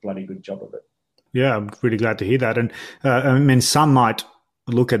pretty bloody good job of it. Yeah, I'm really glad to hear that. And I mean, some might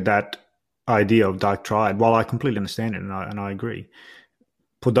look at that idea of Dark Triad, while I completely understand it and I agree.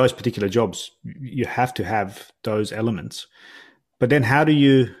 For those particular jobs, you have to have those elements. But then how do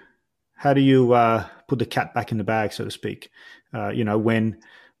you put the cat back in the bag, so to speak?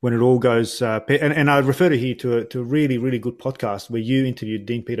 When it all goes, and I refer to here to a really, really good podcast where you interviewed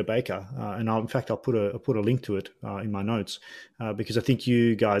Dean Peter Baker, and I'll put a link to it in my notes because I think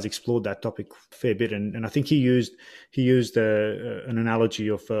you guys explored that topic a fair bit, and I think he used an analogy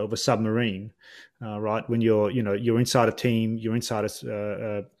of a submarine, right? When you're inside a team, you're inside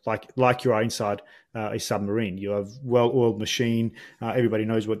like you are inside a submarine. You have well-oiled machine. Everybody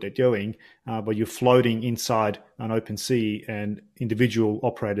knows what they're doing, but you're floating inside an open sea, and individual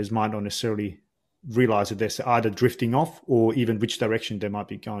operators might not necessarily realize that they're either drifting off or even which direction they might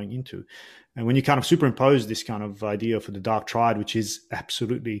be going into. And when you kind of superimpose this kind of idea for the Dark Triad, which is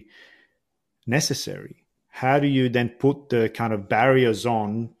absolutely necessary, how do you then put the kind of barriers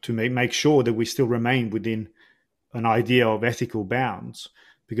on to make sure that we still remain within an idea of ethical bounds?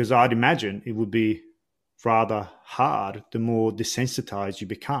 Because I'd imagine it would be rather hard the more desensitized you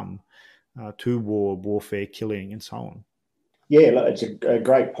become to warfare, killing, and so on. Yeah, look, it's a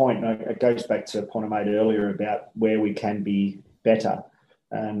great point. It goes back to a point I made earlier about where we can be better.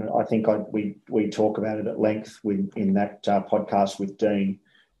 And I think we talk about it at length in that podcast with Dean.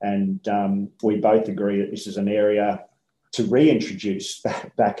 And we both agree that this is an area to reintroduce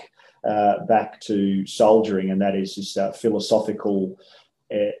back back to soldiering, and that is this philosophical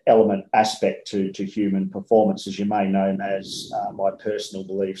element aspect to human performance. As you may know, as my personal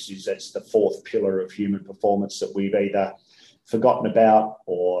beliefs is that's the fourth pillar of human performance that we've either forgotten about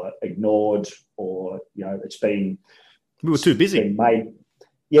or ignored, or it's been we were too busy. Made,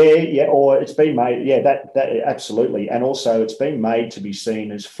 or it's been made, that absolutely, and also it's been made to be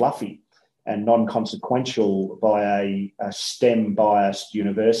seen as fluffy and non-consequential by a STEM-biased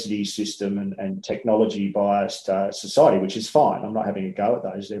university system and technology-biased society, which is fine. I'm not having a go at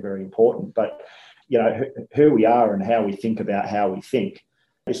those; they're very important. But who we are and how we think about how we think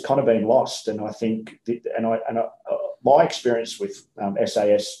is kind of been lost. And I think, my experience with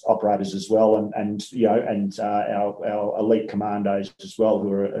SAS operators as well, and our elite commandos as well,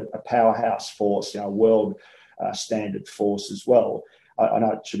 who are a powerhouse force, world standard force as well. I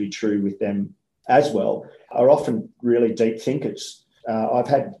know it should be true with them as well, are often really deep thinkers. I've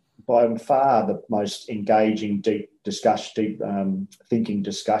had by far the most engaging, deep thinking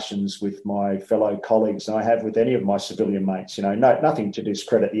discussions with my fellow colleagues than I have with any of my civilian mates. Nothing to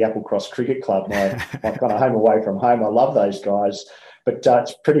discredit the Applecross Cricket Club, my kind of home away from home. I love those guys, but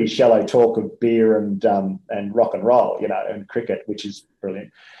it's pretty shallow talk of beer and rock and roll, and cricket, which is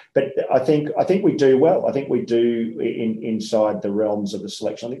brilliant. But I think we do well. I think we do inside the realms of the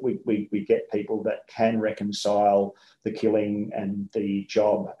selection. I think we get people that can reconcile the killing and the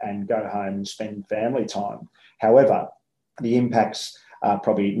job and go home and spend family time. However, the impacts are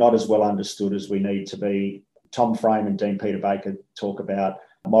probably not as well understood as we need to be. Tom Frame and Dean Peter Baker talk about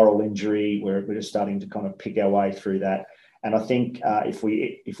moral injury. We're just starting to kind of pick our way through that. And I think if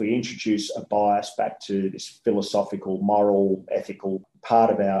we introduce a bias back to this philosophical, moral, ethical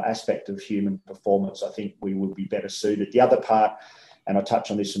part of our aspect of human performance, I think we would be better suited. The other part, and I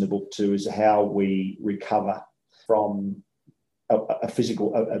touch on this in the book too, is how we recover from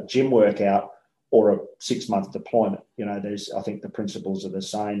a gym workout or a 6-month deployment. I think the principles are the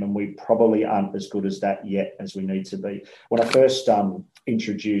same, and we probably aren't as good as that yet as we need to be. When I first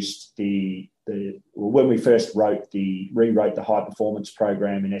introduced when we first rewrote the high performance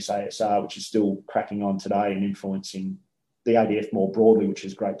program in SASR, which is still cracking on today and influencing the ADF more broadly, which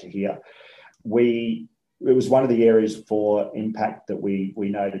is great to hear. It was one of the areas for impact that we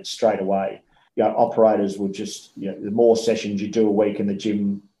noted straight away. Operators will just, the more sessions you do a week in the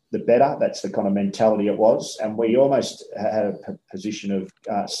gym, the better. That's the kind of mentality it was. And we almost had a position of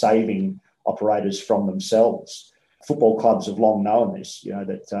saving operators from themselves. Football clubs have long known this,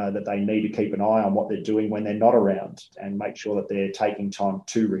 that they need to keep an eye on what they're doing when they're not around and make sure that they're taking time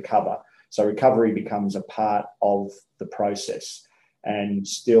to recover. So recovery becomes a part of the process. And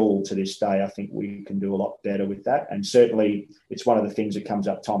still to this day, I think we can do a lot better with that. And certainly it's one of the things that comes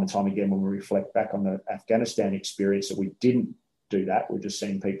up time and time again when we reflect back on the Afghanistan experience, that we didn't do that. We've just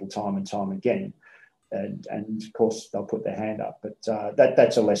seen people time and time again. And of course, they'll put their hand up. But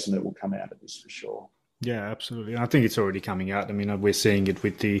that's a lesson that will come out of this for sure. Yeah, absolutely. I think it's already coming out. I mean, we're seeing it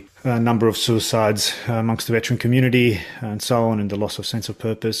with the number of suicides amongst the veteran community and so on, and the loss of sense of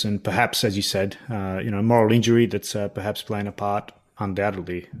purpose, and perhaps, as you said, moral injury that's perhaps playing a part,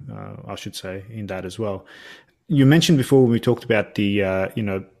 undoubtedly, I should say, in that as well. You mentioned before when we talked about the,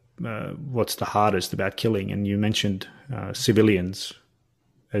 what's the hardest about killing, and you mentioned civilians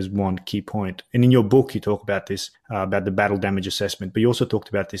as one key point. And in your book, you talk about this, about the battle damage assessment, but you also talked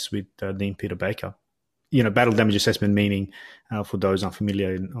about this with Dean Peter Baker. Battle damage assessment meaning, for those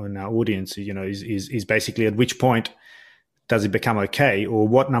unfamiliar in our audience, is basically at which point does it become okay, or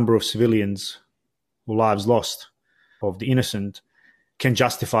what number of civilians or lives lost of the innocent can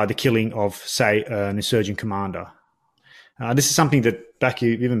justify the killing of, say, an insurgent commander. This is something that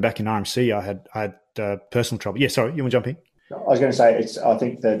even back in RMC, I had personal trouble. Yeah, sorry, you want to jump in? I was going to say, I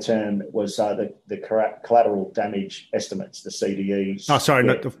think the term was the collateral damage estimates, the CDEs. Oh, sorry,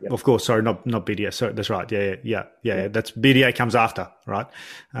 of course, sorry, not BDA. Sorry, that's right. Yeah. That's BDA comes after, right?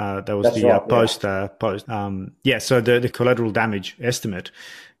 That was post. So the collateral damage estimate.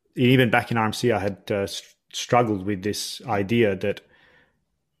 Even back in RMC, I had struggled with this idea that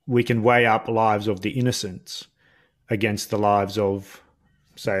we can weigh up lives of the innocents against the lives of,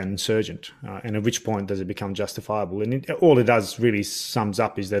 say, an insurgent, and at which point does it become justifiable? And all it does really sums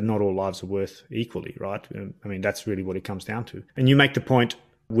up is that not all lives are worth equally, right? I mean, that's really what it comes down to. And you make the point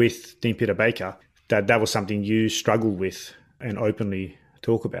with Dean Peter Baker that was something you struggled with and openly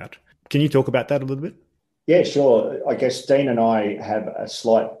talk about. Can you talk about that a little bit? Yeah, sure. I guess Dean and I have a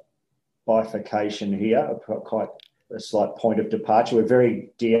slight bifurcation here, quite a slight point of departure. We're very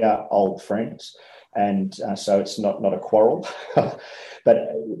dear old friends, and so it's not a quarrel.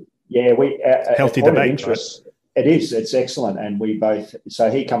 But yeah, we healthy debate, right? It is. It's excellent. And we both, so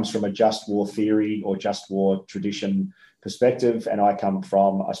he comes from a just war theory or just war tradition perspective, and I come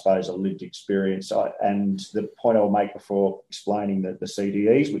from, I suppose, a lived experience. And the point I'll make before explaining the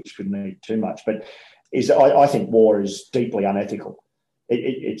CDEs, which shouldn't need too much, but is I think war is deeply unethical.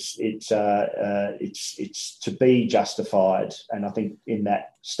 It's to be justified, and I think in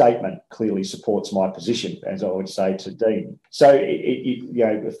that statement clearly supports my position, as I would say to Dean. So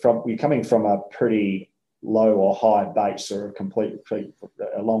you're coming from a pretty low or high base, or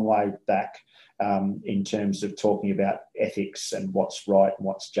a long way back in terms of talking about ethics and what's right and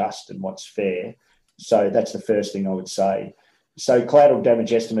what's just and what's fair. So that's the first thing I would say. So collateral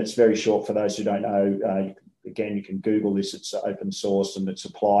damage estimates, very short for those who don't know. Again, you can Google this. It's open source and it's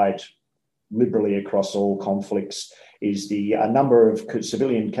applied liberally across all conflicts, is the number of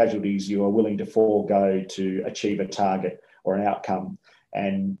civilian casualties you are willing to forego to achieve a target or an outcome.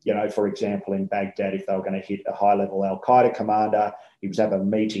 And, for example, in Baghdad, if they were going to hit a high-level al-Qaeda commander, he was having a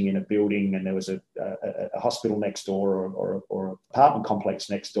meeting in a building and there was a hospital next door or an apartment complex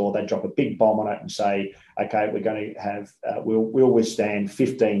next door, they'd drop a big bomb on it and say, okay, we're going to have, we'll withstand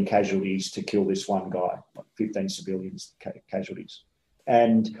 15 casualties to kill this one guy, 15 civilians casualties.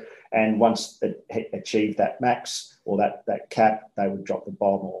 And once it achieved that max or that cap, they would drop the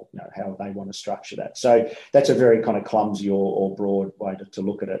bomb, or how they want to structure that. So that's a very kind of clumsy or broad way to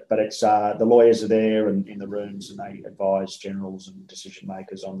look at it. But it's the lawyers are there and in the rooms, and they advise generals and decision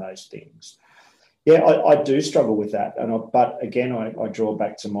makers on those things. Yeah, I do struggle with that. But again, I draw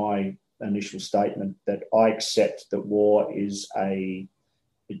back to my initial statement that I accept that war is a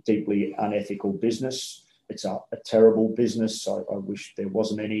deeply unethical business. It's a terrible business. I wish there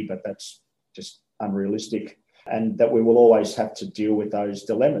wasn't any, but that's just unrealistic. And that we will always have to deal with those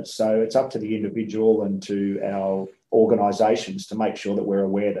dilemmas. So it's up to the individual and to our organisations to make sure that we're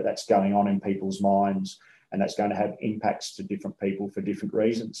aware that that's going on in people's minds, and that's going to have impacts to different people for different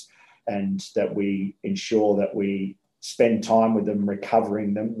reasons, and that we ensure that we spend time with them,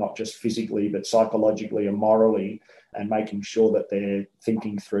 recovering them, not just physically, but psychologically and morally, and making sure that they're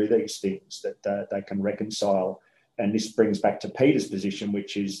thinking through these things, that they can reconcile. And this brings back to Peter's position,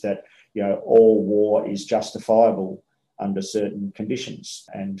 which is that, all war is justifiable under certain conditions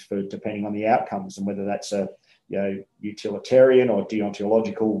and for depending on the outcomes, and whether that's a utilitarian or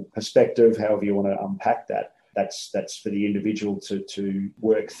deontological perspective, however you want to unpack that. That's for the individual to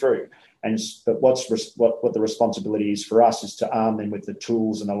work through. But what the responsibility is for us is to arm them with the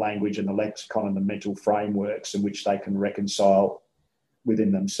tools and the language and the lexicon and the mental frameworks in which they can reconcile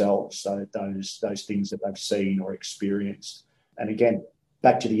within themselves. So those things that they've seen or experienced. And again,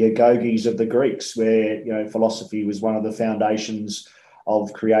 back to the agogis of the Greeks, where philosophy was one of the foundations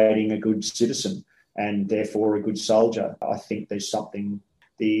of creating a good citizen and therefore a good soldier. I think there's something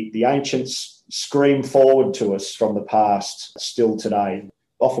the ancients scream forward to us from the past still today.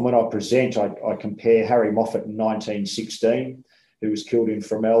 Often when I present, I compare Harry Moffat in 1916, who was killed in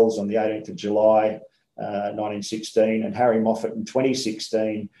Fromelles on the 18th of July, 1916, and Harry Moffat in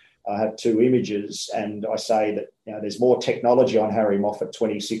 2016. I have two images, and I say that there's more technology on Harry Moffat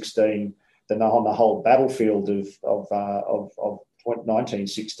 2016 than on the whole battlefield of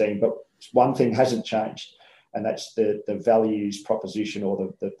 1916. But one thing hasn't changed, and that's the values proposition,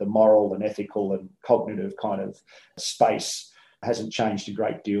 or the moral and ethical and cognitive kind of space hasn't changed a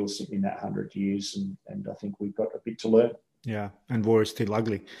great deal in that 100 years. And I think we've got a bit to learn. Yeah, and war is still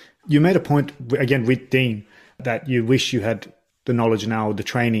ugly. You made a point, again, with Dean, that you wish you had the knowledge now, the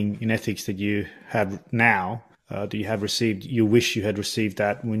training in ethics that you have now, that you have received. You wish you had received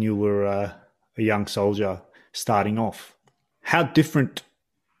that when you were a young soldier starting off. How different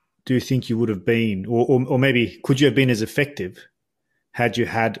do you think you would have been, or maybe could you have been as effective had you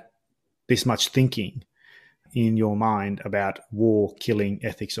had this much thinking in your mind about war, killing,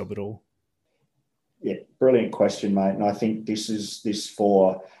 ethics of it all? Yeah, brilliant question, mate. And I think this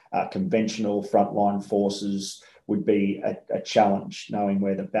for conventional frontline forces would be a challenge, knowing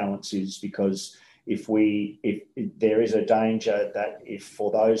where the balance is, because if there is a danger that if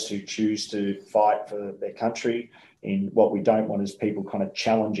for those who choose to fight for their country, in what we don't want is people kind of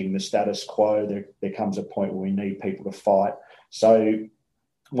challenging the status quo. There comes a point where we need people to fight. So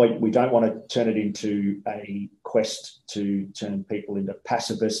we don't want to turn it into a quest to turn people into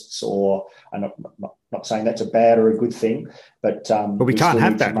pacifists, or I'm not saying that's a bad or a good thing, but we can't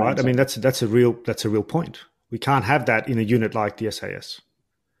have that, right? I mean, that's a real point. We can't have that in a unit like the SAS.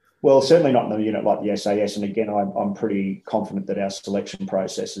 Well, certainly not in a unit like the SAS. And again, I'm pretty confident that our selection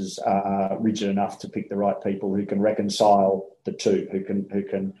processes are rigid enough to pick the right people who can reconcile the two, who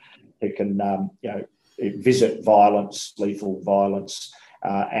can visit violence, lethal violence,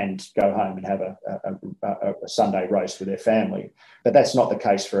 and go home and have a Sunday roast with their family. But that's not the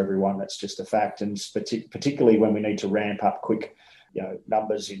case for everyone. That's just a fact. And particularly when we need to ramp up quick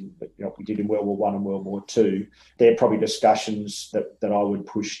numbers in, we did in World War I and World War II, they're probably discussions that I would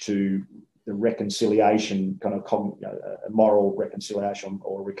push to the reconciliation, kind of moral reconciliation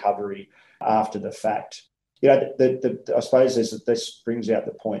or recovery after the fact. I suppose this brings out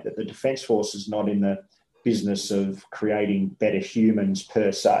the point that the Defence Force is not in the business of creating better humans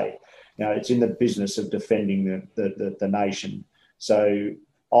per se. It's in the business of defending the nation. So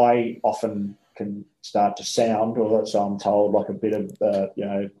I often can start to sound, or so I'm told, like a bit of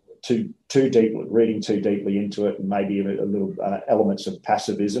too deeply reading too deeply into it, and maybe a little elements of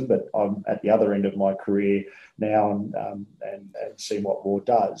passivism. But I'm at the other end of my career now, and see what war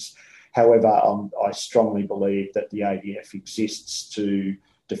does. However, I strongly believe that the ADF exists to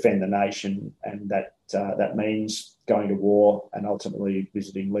defend the nation, and that means going to war and ultimately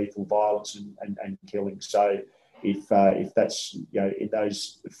visiting lethal violence and killing. So if that's in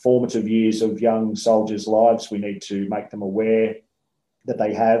those formative years of young soldiers' lives, we need to make them aware that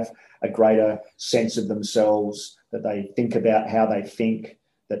they have a greater sense of themselves, that they think about how they think,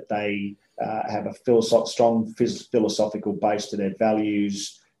 that they have a strong philosophical base to their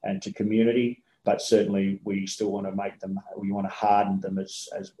values and to community. But certainly we still want to harden them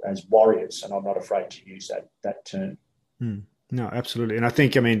as warriors, and I'm not afraid to use that term. No, absolutely. And I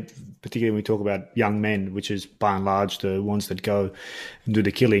think, particularly when we talk about young men, which is by and large the ones that go and do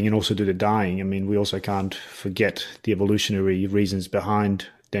the killing and also do the dying, we also can't forget the evolutionary reasons behind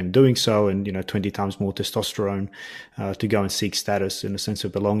them doing so, and 20 times more testosterone to go and seek status and a sense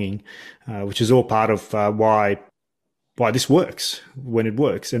of belonging, which is all part of why this works when it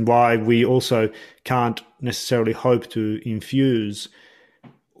works, and why we also can't necessarily hope to infuse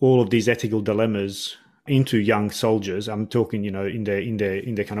all of these ethical dilemmas into young soldiers. I'm talking, in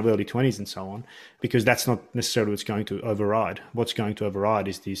their kind of early 20s and so on, because that's not necessarily what's going to override. What's going to override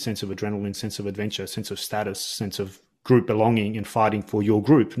is the sense of adrenaline, sense of adventure, sense of status, sense of group belonging and fighting for your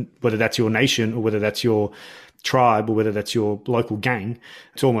group, whether that's your nation or whether that's your tribe or whether that's your local gang.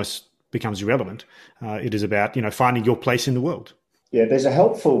 It's almost becomes irrelevant. It is about finding your place in the world. Yeah, there's a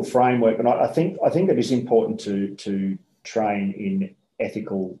helpful framework, and I think it is important to train in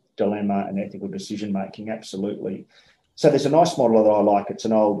ethical dilemma and ethical decision making. Absolutely. So there's a nice model that I like. It's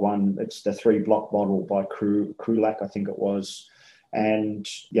an old one. It's the 3-block model by Krulak, I think it was, and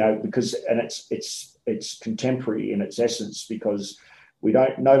it's contemporary in its essence, because we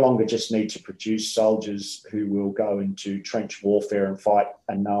no longer just need to produce soldiers who will go into trench warfare and fight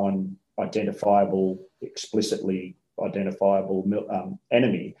a known, explicitly identifiable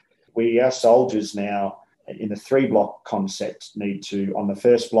enemy. Our soldiers now, in the 3-block concept, need to, on the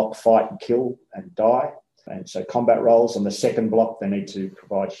first block, fight and kill and die. And so combat roles. On the second block, they need to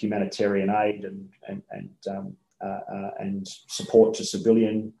provide humanitarian aid and support to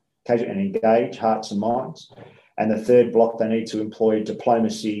civilian and engage hearts and minds. And the third block, they need to employ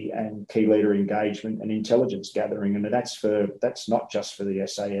diplomacy and key leader engagement and intelligence gathering. And that's not just for the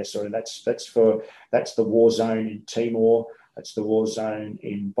SAS, or that's the war zone in Timor, that's the war zone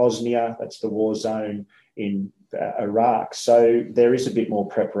in Bosnia, that's the war zone in Iraq. So there is a bit more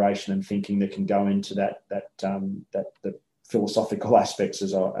preparation and thinking that can go into the philosophical aspects,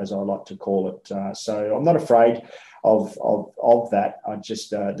 as I like to call it. So I'm not afraid of that. I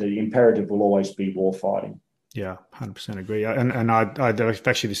just the imperative will always be war fighting. Yeah, 100% agree. And I've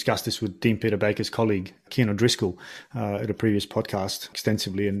actually discussed this with Dean Peter Baker's colleague, Cian O'Driscoll, at a previous podcast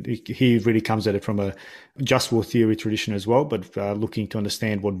extensively. And he really comes at it from a just war theory tradition as well, but looking to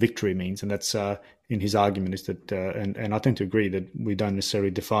understand what victory means. And that's in his argument is that, and I tend to agree that we don't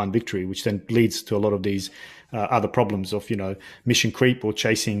necessarily define victory, which then leads to a lot of these other problems of, mission creep or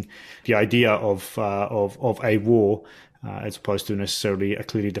chasing the idea of a war, as opposed to necessarily a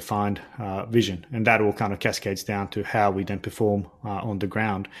clearly defined vision. And that all kind of cascades down to how we then perform on the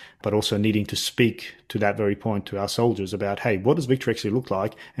ground, but also needing to speak to that very point to our soldiers about, hey, what does victory actually look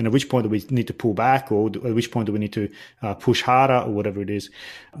like? And at which point do we need to pull back, or at which point do we need to push harder, or whatever it is.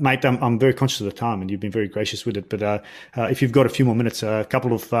 Mate, I'm very conscious of the time, and you've been very gracious with it. But if you've got a few more minutes, a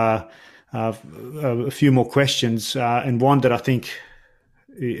couple of a few more questions, and one that I think,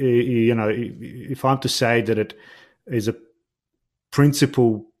 if I'm to say that it is a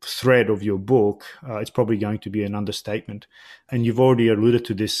principal thread of your book, it's probably going to be an understatement. And you've already alluded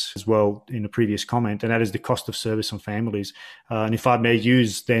to this as well in a previous comment, and that is the cost of service on families. And if I may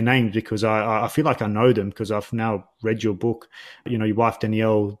use their names, because I feel like I know them, because I've now read your book, your wife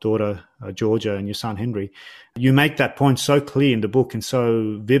Danielle, daughter Georgia, and your son Henry. You make that point so clear in the book and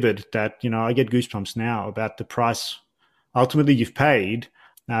so vivid that, I get goosebumps now about the price ultimately you've paid.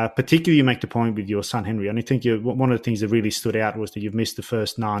 Particularly, you make the point with your son Henry. And I think one of the things that really stood out was that you've missed the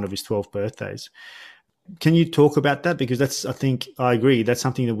first 9 of his 12 birthdays. Can you talk about that? Because I think I agree, that's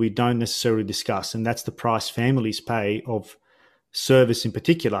something that we don't necessarily discuss, and that's the price families pay of service in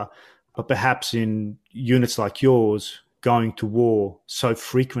particular, but perhaps in units like yours going to war so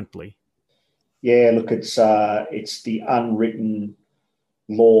frequently. Yeah, look, it's the unwritten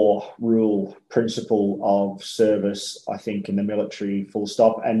law, rule, principle of service, I think, in the military, full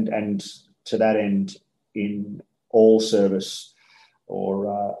stop, and to that end, in all service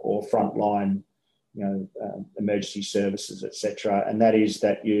or frontline, emergency services, etc. And that is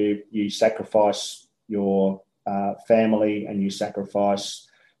that you sacrifice your family and you sacrifice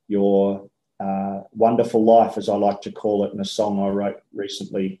your wonderful life, as I like to call it in a song I wrote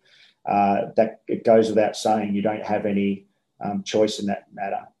recently. That it goes without saying, you don't have any choice in that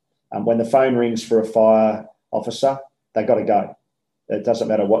matter. When the phone rings for a fire officer, they got to go. It doesn't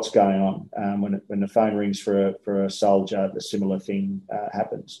matter what's going on. When the phone rings for a soldier, the similar thing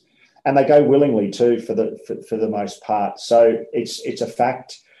happens, and they go willingly too for the most part. So it's a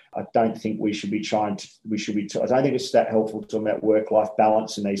fact. I don't think we should be I don't think it's that helpful talking about work-life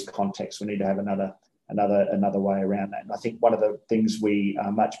balance in these contexts. We need to have another way around that. And I think one of the things we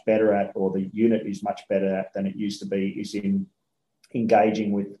are much better at, or the unit is much better at than it used to be, is in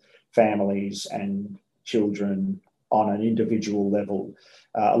engaging with families and children on an individual level.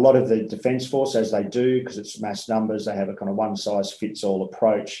 A lot of the Defence Force, as they do, because it's mass numbers, they have a kind of one-size-fits-all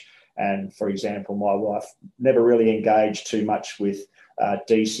approach. And, for example, my wife never really engaged too much with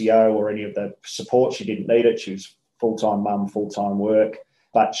DCO or any of the support. She didn't need it. She was full-time mum, full-time work,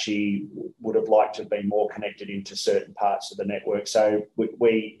 but she would have liked to have been more connected into certain parts of the network. So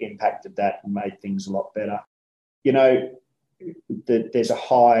we impacted that and made things a lot better. There's a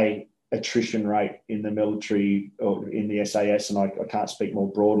high attrition rate in the military or in the SAS, and I can't speak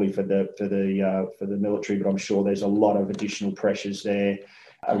more broadly for the military, but I'm sure there's a lot of additional pressures there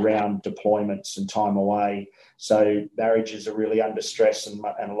around deployments and time away. So marriages are really under stress, and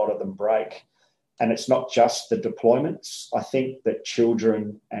a lot of them break. And it's not just the deployments. I think that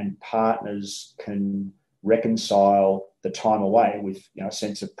children and partners can reconcile the time away with a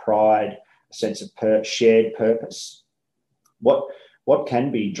sense of pride, a sense of shared purpose. What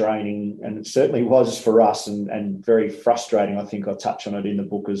can be draining, and it certainly was for us, and very frustrating, I think I touch on it in the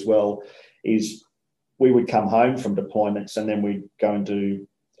book as well, is we would come home from deployments and then we'd go and do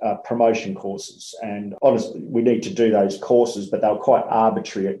promotion courses. And honestly, we need to do those courses, but they were quite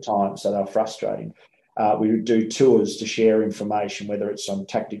arbitrary at times, so they were frustrating. We would do tours to share information, whether it's on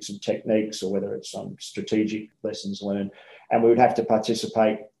tactics and techniques or whether it's on strategic lessons learned, and we would have to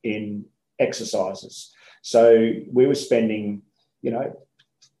participate in exercises. So we were spending,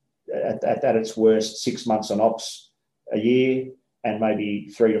 at its worst, 6 months on ops a year and maybe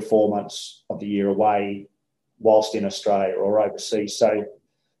 3 to 4 months of the year away whilst in Australia or overseas. So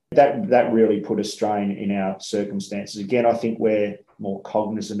that really put a strain in our circumstances. Again, I think we're more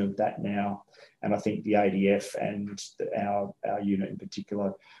cognizant of that now. And I think the ADF and our unit in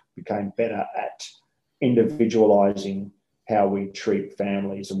particular became better at individualising how we treat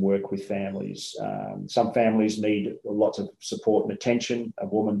families and work with families. Some families need lots of support and attention. A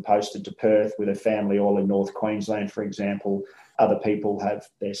woman posted to Perth with a family all in North Queensland, for example. Other people have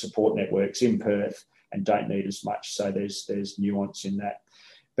their support networks in Perth and don't need as much. So there's nuance in that.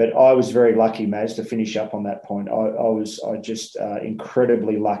 But I was very lucky, Maz, to finish up on that point. I was just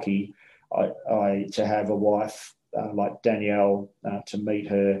incredibly lucky to have a wife like Danielle, to meet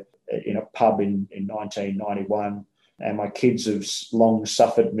her in a pub in 1991. And my kids have long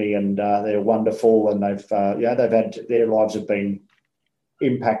suffered me, and they're wonderful. And they've had, their lives have been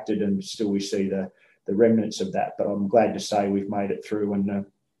impacted, and still we see the remnants of that. But I'm glad to say we've made it through. And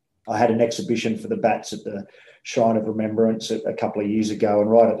I had an exhibition for the Bats at the Shrine of Remembrance a couple of years ago,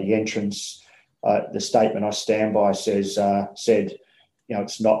 and right at the entrance, the statement I stand by said,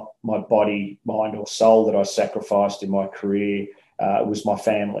 it's not my body, mind, or soul that I sacrificed in my career. It was my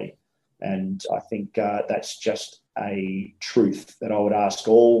family. And I think that's just a truth that I would ask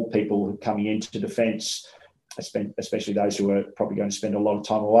all people who are coming into defence, especially those who are probably going to spend a lot of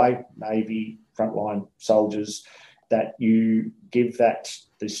time away, Navy, frontline soldiers, that you give that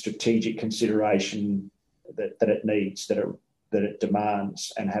the strategic consideration that it needs, that it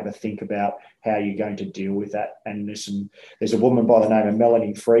demands, and have a think about how you're going to deal with that. And there's a woman by the name of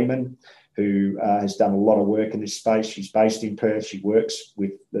Melanie Freeman who has done a lot of work in this space. She's based in Perth. She works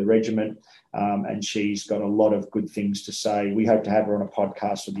with the regiment, and she's got a lot of good things to say. We hope to have her on a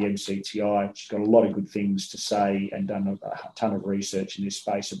podcast with the MCTI. She's got a lot of good things to say and done a ton of research in this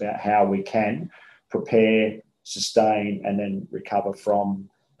space about how we can prepare sustain, and then recover from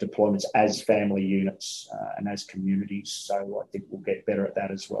deployments as family units and as communities. So I think we'll get better at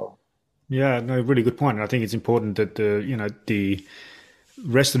that as well. Yeah, no, really good point. And I think it's important that the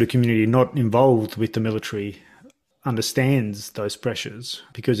rest of the community not involved with the military understands those pressures,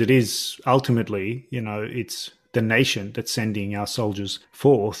 because it is ultimately, it's the nation that's sending our soldiers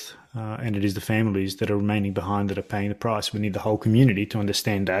forth, and it is the families that are remaining behind that are paying the price. We need the whole community to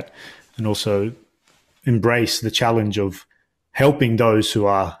understand that, and also embrace the challenge of helping those who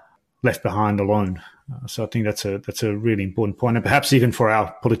are left behind alone. So I think that's a really important point, and perhaps even for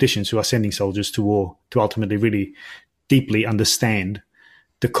our politicians who are sending soldiers to war, to ultimately really deeply understand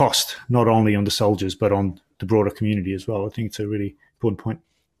the cost, not only on the soldiers but on the broader community as well. I think it's a really important point.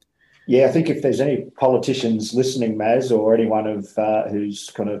 Yeah, I think if there's any politicians listening, Maz, or anyone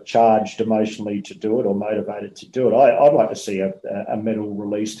who's kind of charged emotionally to do it or motivated to do it, I'd like to see a medal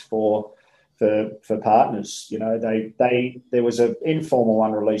released for partners. There was an informal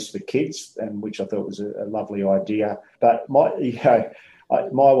one released for kids, and which I thought was a lovely idea. But my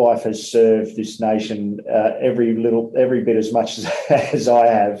wife has served this nation every bit as much as I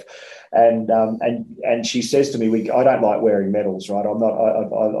have, and she says to me, "I don't like wearing medals, right? I'm not.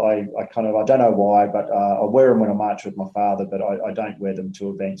 I don't know why, but I wear them when I march with my father, but I don't wear them to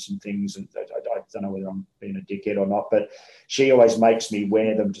events and things. And I don't know whether I'm being a dickhead or not, but she always makes me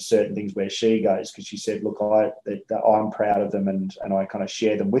wear them to certain things where she goes, because she said, look, I'm proud of them, and I kind of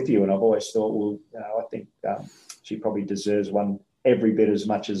share them with you. And I've always thought, well, I think she probably deserves one every bit as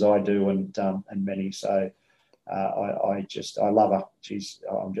much as I do, and many. So I love her.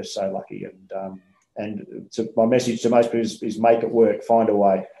 I'm just so lucky, and my message to most people is make it work, find a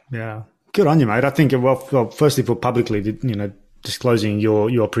way. Yeah, good on you, mate. I think well firstly, for publicly, disclosing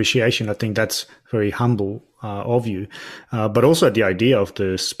your appreciation, I think that's very humble of you. But also the idea of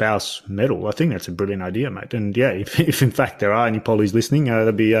the spouse medal, I think that's a brilliant idea, mate. And yeah, if in fact there are any pollies listening,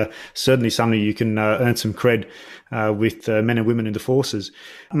 that'd be certainly something you can earn some cred with men and women in the forces.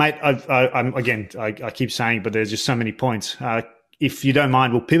 Mate, I keep saying, but there's just so many points. If you don't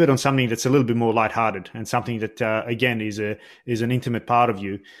mind, we'll pivot on something that's a little bit more lighthearted, and something that, again, is an intimate part of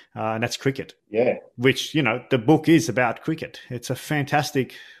you, and that's cricket. Yeah. Which, the book is about cricket. It's a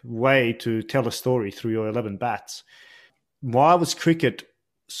fantastic way to tell a story through your 11 bats. Why was cricket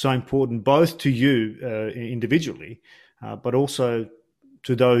so important, both to you individually, but also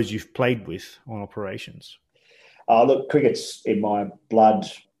to those you've played with on operations? Look, cricket's in my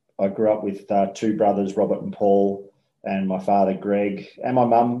blood. I grew up with two brothers, Robert and Paul, and my father, Greg, and my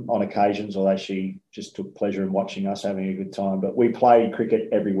mum on occasions, although she just took pleasure in watching us having a good time. But we played cricket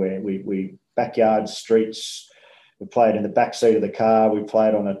everywhere. We backyards, streets. We played in the back seat of the car. We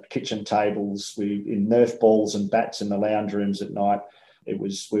played on the kitchen tables. In Nerf balls and bats in the lounge rooms at night.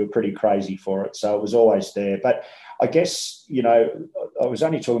 We were pretty crazy for it. So it was always there. But I guess, I was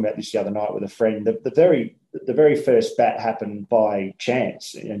only talking about this the other night with a friend. The very first bat happened by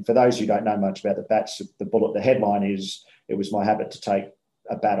chance. And for those who don't know much about the bats, the headline is, it was my habit to take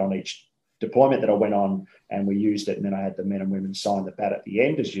a bat on each deployment that I went on, and we used it. And then I had the men and women sign the bat at the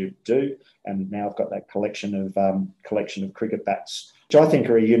end, as you do. And now I've got that collection of cricket bats, which I think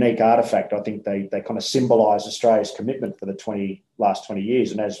are a unique artefact. I think they kind of symbolise Australia's commitment for the last 20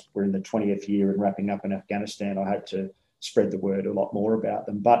 years. And as we're in the 20th year and wrapping up in Afghanistan, I hope to spread the word a lot more about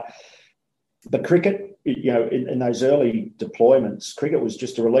them. But cricket, in those early deployments, cricket was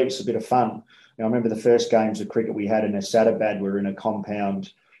just a release, a bit of fun. I remember the first games of cricket we had in Asadabad. We were in a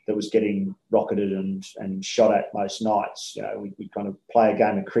compound that was getting rocketed and shot at most nights. We'd kind of play a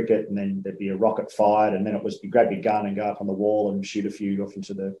game of cricket, and then there'd be a rocket fired, and then it was you grab your gun and go up on the wall and shoot a few off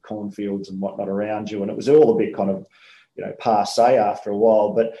into the cornfields and whatnot around you. And it was all a bit kind of, passé after a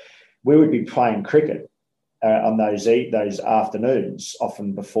while. But we would be playing cricket on those afternoons,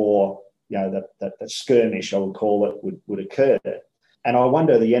 often before that skirmish, I would call it, would occur. And I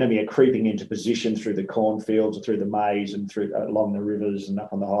wonder, the enemy are creeping into position through the cornfields or through the maize and along the rivers and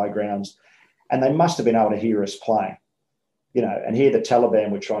up on the high grounds. And they must have been able to hear us playing, and here the Taliban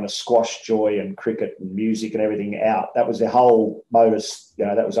were trying to squash joy and cricket and music and everything out. That was their whole modus,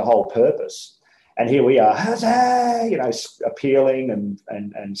 that was the whole purpose. And here we are, appealing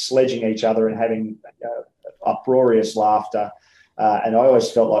and sledging each other and having uproarious laughter. And I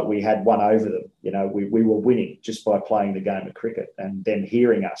always felt like we had one over them. We were winning just by playing the game of cricket, and them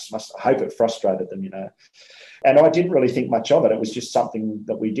hearing us. I hope it frustrated them, And I didn't really think much of it. It was just something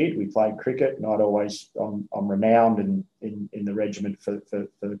that we did. We played cricket, and I'm renowned in the regiment for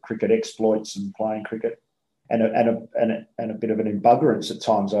cricket exploits and playing cricket, and a bit of an embuggerance at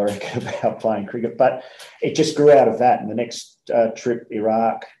times, I reckon, about playing cricket. But it just grew out of that. And the next trip,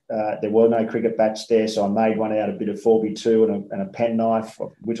 Iraq, there were no cricket bats there, so I made one out of a bit of 4B2 and a penknife. I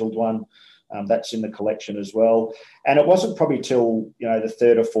whittled one. That's in the collection as well. And it wasn't probably till, the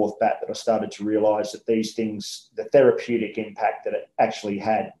third or fourth bat that I started to realise that these things, the therapeutic impact that it actually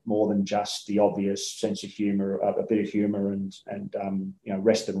had, more than just the obvious sense of humour, a bit of humour and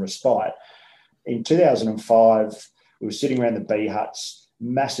rest and respite. In 2005, we were sitting around the bee huts,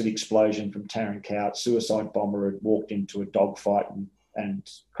 massive explosion from Tarin Kowt, suicide bomber had walked into a dogfight and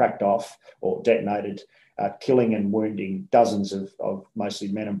cracked off or detonated, killing and wounding dozens of mostly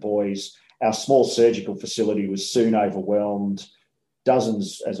men and boys. Our small surgical facility was soon overwhelmed,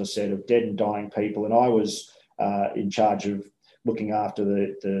 dozens, as I said, of dead and dying people. And I was in charge of looking after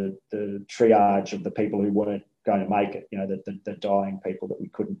the triage of the people who weren't going to make it, the dying people that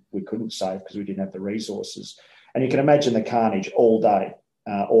we couldn't save because we didn't have the resources. And you can imagine the carnage all day,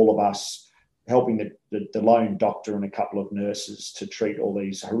 all of us helping the lone doctor and a couple of nurses to treat all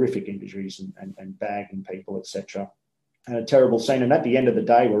these horrific injuries and bagging people, etc. And a terrible scene. And at the end of the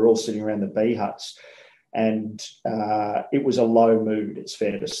day, we're all sitting around the bee huts, and it was a low mood, it's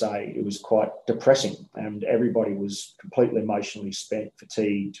fair to say. It was quite depressing, and everybody was completely emotionally spent,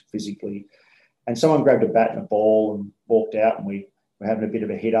 fatigued, physically. And someone grabbed a bat and a ball and walked out, and we were having a bit of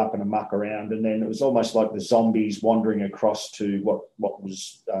a hit up and a muck around. And then it was almost like the zombies wandering across to what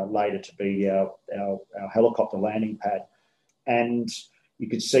was later to be our helicopter landing pad. And you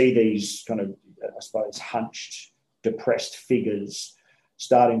could see these kind of, I suppose, hunched, depressed figures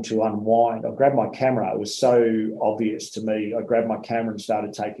starting to unwind. I grabbed my camera. It was so obvious to me. I grabbed my camera and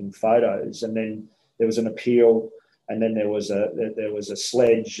started taking photos. And then there was an appeal, and then there was a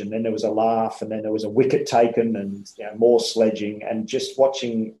sledge, and then there was a laugh, and then there was a wicket taken, and more sledging, and just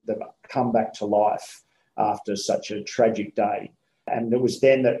watching them come back to life after such a tragic day. And it was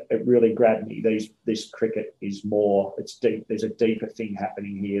then that it really grabbed me. This cricket is more, it's deep. There's a deeper thing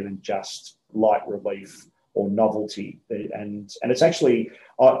happening here than just light relief or novelty. And it's actually,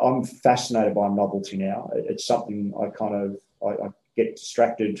 I'm fascinated by novelty now. It's something I get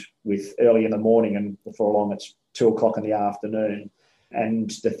distracted with early in the morning, and before long it's 2:00 in the afternoon. And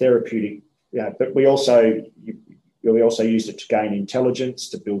the therapeutic, but we also used it to gain intelligence,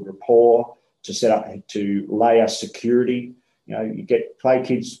 to build rapport, to set up, to layer security.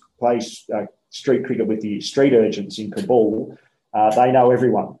 Kids play street cricket with the street urchins in Kabul. They know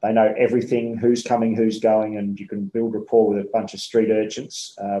everyone. They know everything, who's coming, who's going, and you can build rapport with a bunch of street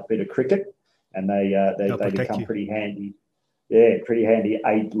urchins, a bit of cricket, and they become pretty handy. Yeah, pretty handy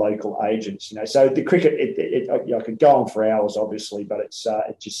local agents. So the cricket, I could go on for hours, obviously, but it's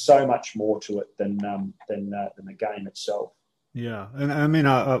just so much more to it than the game itself. Yeah, and I mean,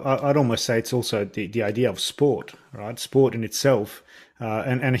 I'd almost say it's also the idea of sport, right? Sport in itself,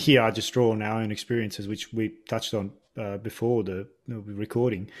 and here I just draw on our own experiences, which we touched on before the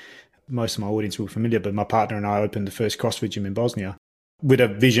recording. Most of my audience will be familiar, but my partner and I opened the first CrossFit gym in Bosnia with a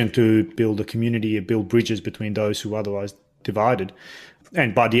vision to build a community, build bridges between those who otherwise divided.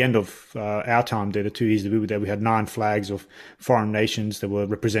 And by the end of our time there, the 2 years that we were there, we had 9 flags of foreign nations that were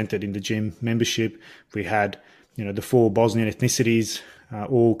represented in the gym membership. We had the 4 Bosnian ethnicities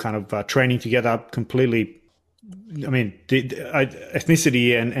all kind of training together completely. I mean,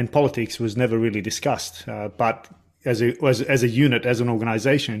 ethnicity and politics was never really discussed, but as a unit, as an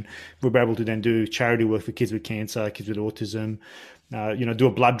organization, we were able to then do charity work for kids with cancer, kids with autism, do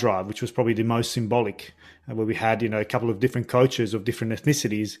a blood drive, which was probably the most symbolic, where we had, a couple of different coaches of different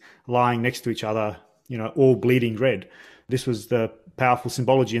ethnicities lying next to each other, all bleeding red. This was the powerful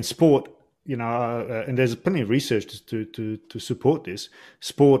symbology in sport. And there's plenty of research to support this.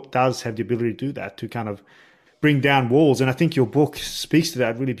 Sport does have the ability to do that, to kind of bring down walls. And I think your book speaks to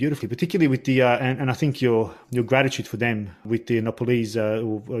that really beautifully, particularly with the, and I think your gratitude for them with the Nepalese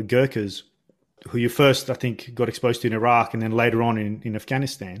Gurkhas, who you first, I think, got exposed to in Iraq and then later on in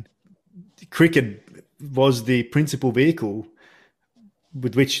Afghanistan. Cricket was the principal vehicle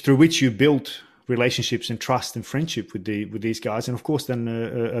through which you built relationships and trust and friendship with these guys, and of course then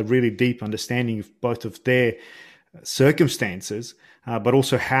a really deep understanding of both of their circumstances, but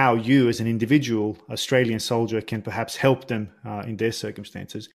also how you as an individual Australian soldier can perhaps help them in their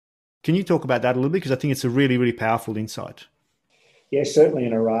circumstances. Can you talk about that a little bit? Because I think it's a really, really powerful insight. Yeah, certainly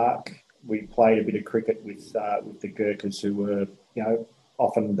in Iraq, we played a bit of cricket with the Gurkhas, who were,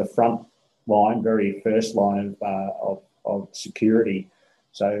 often the front line, very first line of security.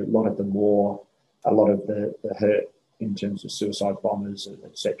 So a lot of them wore a lot of the hurt in terms of suicide bombers,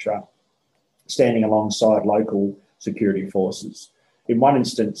 etc., standing alongside local security forces. In one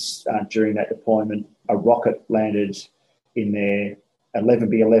instance, during that deployment, a rocket landed in their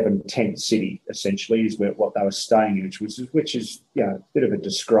 11x11 tent city, essentially, is what they were staying in, which is a bit of a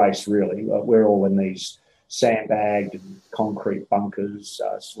disgrace, really. We're all in these sandbagged and concrete bunkers,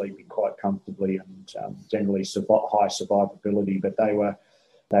 sleeping quite comfortably and generally high survivability, but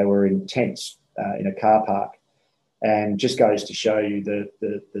they were in tents in a car park. And just goes to show you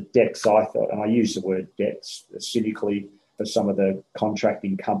the depths, I thought, and I use the word depths cynically for some of the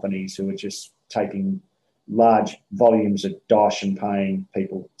contracting companies who are just taking large volumes of dosh and paying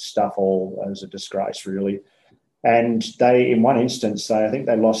people stuff all as a disgrace, really. And they, in one instance, I think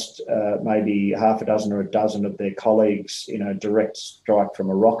they lost maybe half a dozen or a dozen of their colleagues in a direct strike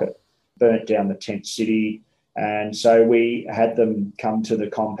from a rocket, burnt down the tent city. And so we had them come to the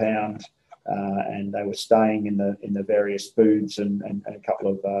compound, and they were staying in the various booths and a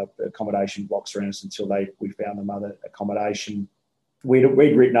couple of accommodation blocks around us until we found them other accommodation. We'd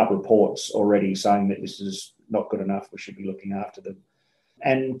written up reports already saying that this is not good enough. We should be looking after them.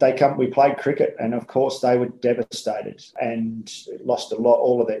 And we played cricket, and of course they were devastated and lost a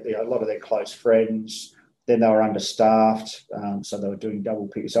lot of their close friends. Then they were understaffed, so they were doing double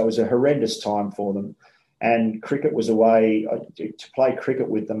pick. So it was a horrendous time for them. And cricket was a way to play cricket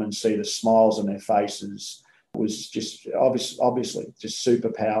with them and see the smiles on their faces was just obviously just super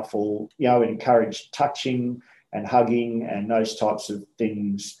powerful. It encouraged touching and hugging and those types of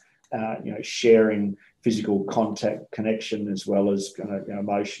things, sharing physical contact connection as well as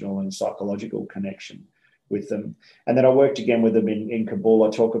emotional and psychological connection with them. And then I worked again with them in Kabul.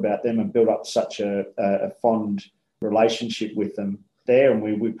 I talk about them and built up such a fond relationship with them there, and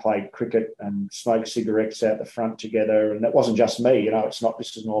we played cricket and smoked cigarettes out the front together. And that wasn't just me,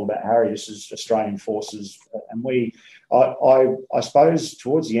 this isn't all about Harry, this is Australian forces. And I suppose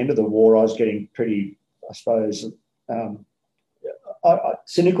towards the end of the war, I was getting pretty,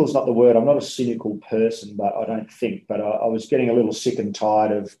 cynical is not the word. I'm not a cynical person, but I was getting a little sick and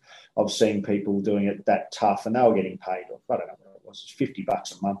tired of seeing people doing it that tough, and they were getting paid, I don't know what it was,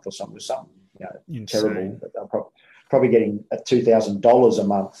 $50 a month or something, terrible, but they're probably getting $2,000 a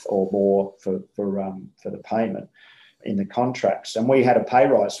month or more for the payment in the contracts. And we had a pay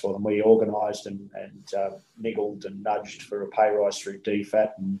rise for them. We organised and niggled and nudged for a pay rise through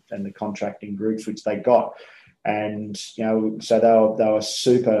DFAT and the contracting groups, which they got. And, so they were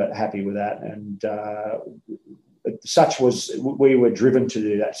super happy with that. And we were driven to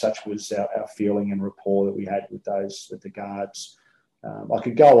do that. Such was our feeling and rapport that we had with the guards. I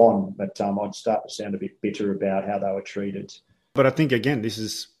could go on, but I'd start to sound a bit bitter about how they were treated. But I think, again, this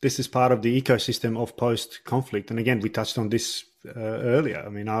is part of the ecosystem of post-conflict. And again, we touched on this earlier. I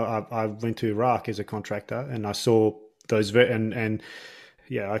mean, I went to Iraq as a contractor, and I saw those, I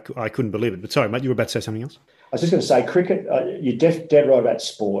couldn't believe it. But sorry, mate, you were about to say something else? I was just going to say, cricket, you're dead right about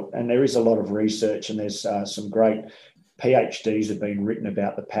sport, and there is a lot of research, and there's some great PhDs have been written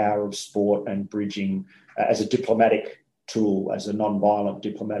about the power of sport and bridging as a diplomatic tool, as a non-violent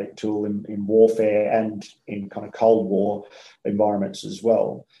diplomatic tool in warfare and in kind of Cold War environments as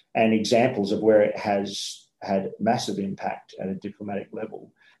well, and examples of where it has had massive impact at a diplomatic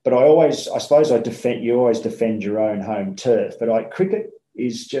level. But you always defend your own home turf, but cricket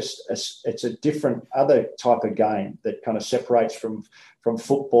is just it's a different other type of game that kind of separates from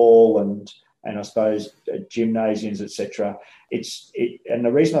football and I suppose gymnasiums, etc. And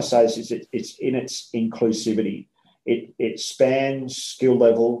the reason I say this is it's in its inclusivity. It spans skill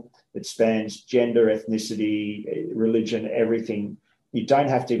level, it spans gender, ethnicity, religion, everything. You don't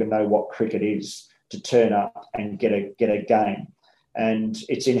have to even know what cricket is to turn up and get a game. And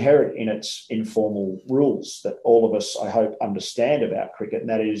it's inherent in its informal rules that all of us, I hope, understand about cricket, and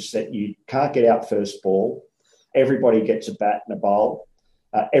that is that you can't get out first ball. Everybody gets a bat and a bowl.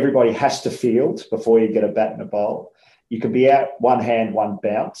 Everybody has to field before you get a bat and a bowl. You can be out one hand, one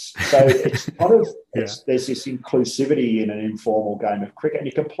bounce. So it's kind of there's this inclusivity in an informal game of cricket, and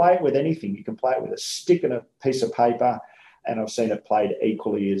you can play it with anything. You can play it with a stick and a piece of paper, and I've seen it played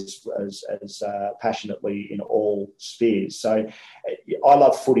equally as passionately in all spheres. So I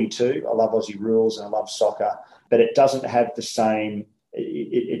love footy too. I love Aussie rules and I love soccer, but it doesn't have the same.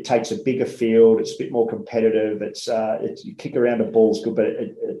 It takes a bigger field. It's a bit more competitive. You kick around a ball's good, but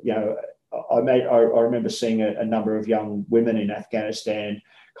I remember seeing a number of young women in Afghanistan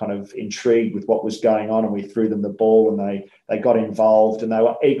kind of intrigued with what was going on, and we threw them the ball and they got involved, and they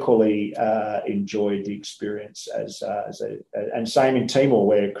were equally enjoyed the experience and same in Timor,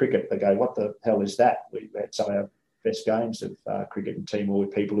 where cricket, they go, what the hell is that? We had some of our best games of cricket in Timor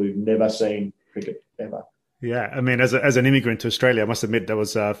with people who've never seen cricket ever. Yeah, I mean, as an immigrant to Australia, I must admit that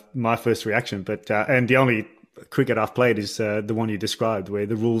was my first reaction. But and the only cricket I've played is the one you described, where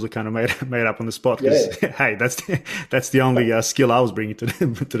the rules are kind of made up on the spot. Because hey, that's the only skill I was bringing to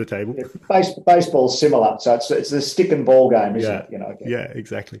the table. Yeah, baseball's similar, so it's the stick and ball game, isn't it? Yeah,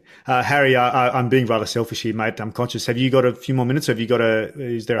 exactly. Harry, I'm being rather selfish here, mate. I'm conscious. Have you got a few more minutes? Have you got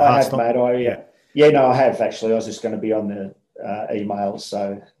is there a hard stop? Mate. I have actually. I was just going to be on the emails,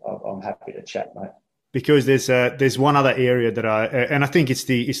 so I'm happy to chat, mate. Because there's one other area that I think it's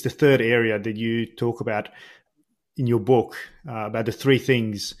the third area that you talk about in your book, about the three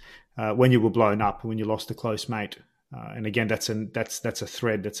things when you were blown up, when you lost a close mate, and again that's a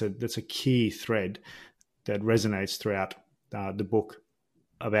thread, that's a key thread that resonates throughout the book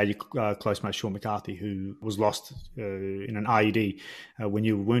about your close mate Sean McCarthy, who was lost in an IED when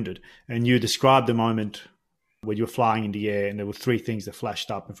you were wounded, and you described the moment where you were flying in the air and there were three things that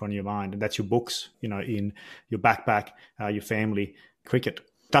flashed up in front of your mind, and that's your books, in your backpack, your family, cricket.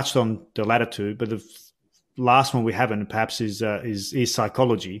 Touched on the latter two, but the last one we haven't perhaps is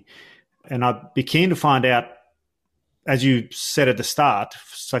psychology. And I'd be keen to find out, as you said at the start,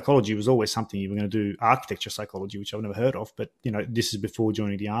 psychology was always something you were going to do, architecture psychology, which I've never heard of, but this is before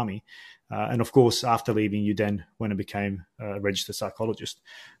joining the army. And of course, after leaving, you then went and became a registered psychologist.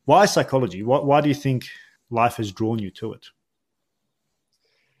 Why psychology? Why do you think life has drawn you to it?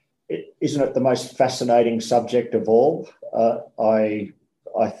 Isn't it the most fascinating subject of all? I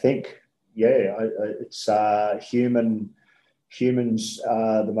think, it's humans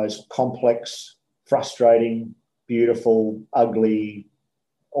are the most complex, frustrating, beautiful, ugly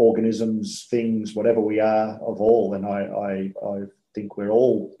organisms, things, whatever we are, of all. And I think we're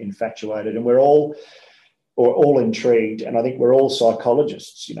all infatuated, and we're all intrigued. And I think we're all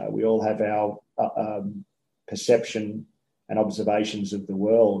psychologists. We all have our perception and observations of the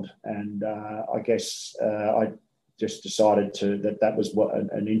world, and I guess I just decided that was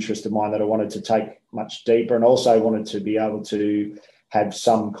an interest of mine that I wanted to take much deeper, and also wanted to be able to have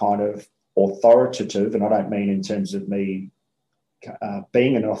some kind of authoritative, and I don't mean in terms of me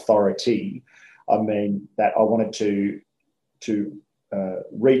being an authority, I mean that I wanted to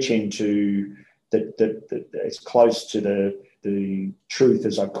reach into as close to the truth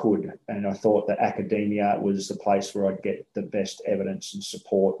as I could. And I thought that academia was the place where I'd get the best evidence and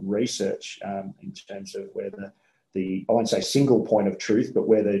support and research in terms of where the I won't say single point of truth, but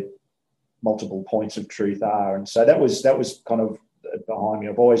where the multiple points of truth are. And so that was kind of behind me.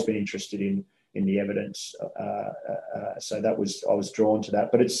 I've always been interested in the evidence. So I was drawn to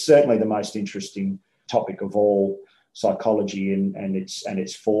that. But it's certainly the most interesting topic of all, psychology and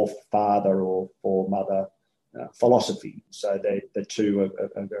its forefather or foremother, philosophy. So the two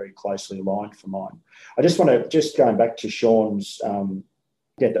are very closely aligned for mine. I just want to, going back to Sean's,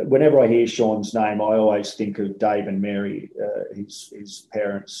 whenever I hear Sean's name, I always think of Dave and Mary, his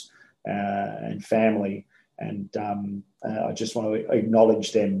parents and family. And I just want to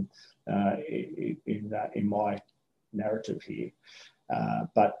acknowledge them in my narrative here.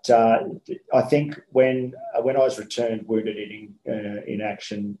 But I think when I was returned wounded in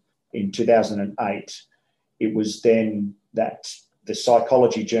action in 2008, it was then that the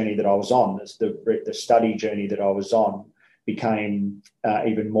psychology journey that I was on, the study journey that I was on, became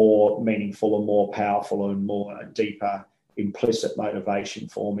even more meaningful and more powerful and more deeper implicit motivation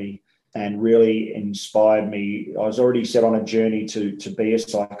for me, and really inspired me. I was already set on a journey to be a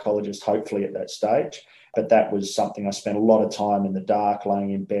psychologist, hopefully at that stage, but that was something I spent a lot of time in the dark,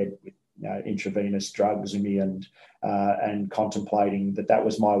 laying in bed with intravenous drugs in me, and contemplating that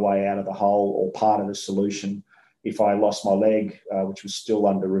was my way out of the hole, or part of the solution. If I lost my leg, which was still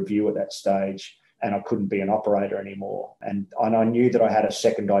under review at that stage, and I couldn't be an operator anymore. And I knew that I had a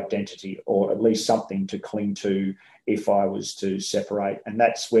second identity, or at least something to cling to if I was to separate. And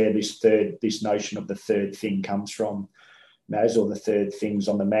that's where this notion of the third thing comes from, Maz, or the third things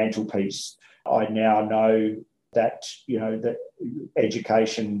on the mantelpiece. I now know that, that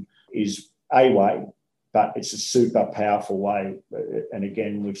education is a way, but it's a super powerful way. And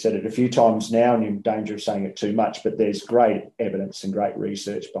again, we've said it a few times now, and you're in danger of saying it too much, but there's great evidence and great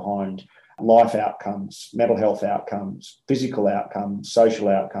research behind life outcomes, mental health outcomes, physical outcomes, social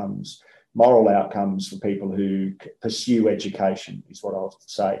outcomes, moral outcomes for people who pursue education, is what I'll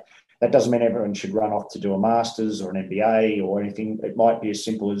say. That doesn't mean everyone should run off to do a master's or an MBA or anything. It might be as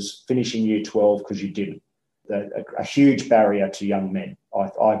simple as finishing year 12 because you didn't. A huge barrier to young men,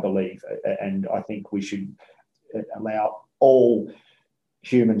 I believe, and I think we should allow all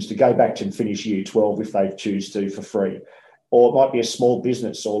humans to go back to finish year 12 if they choose to for free. Or it might be a small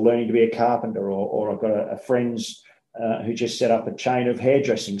business, or learning to be a carpenter, or I've got a friends who just set up a chain of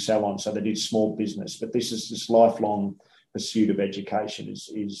hairdressing salons, so they did small business. But this lifelong pursuit of education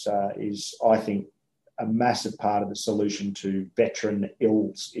is I think a massive part of the solution to veteran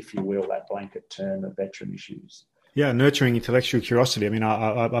ills, if you will, that blanket term of veteran issues. Yeah, nurturing intellectual curiosity. I mean,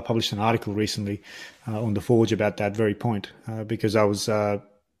 I published an article recently on The Forge about that very point because I was,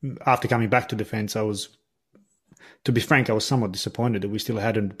 after coming back to defence, to be frank, I was somewhat disappointed that we still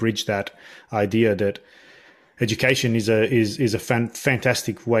hadn't bridged that idea that education is a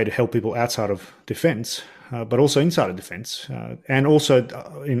fantastic way to help people outside of defence, but also inside of defence. And also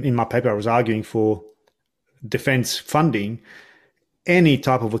in my paper, I was arguing for defence funding any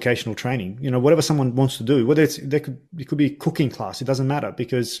type of vocational training, whatever someone wants to do, whether it could be a cooking class, it doesn't matter,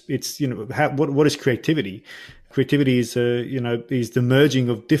 because it's, what is creativity? Creativity is, is the merging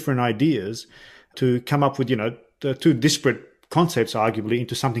of different ideas to come up with, the two disparate concepts, arguably,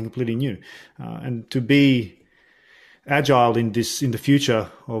 into something completely new. And to be agile in the future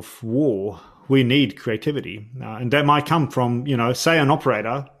of war, we need creativity. And that might come from, say an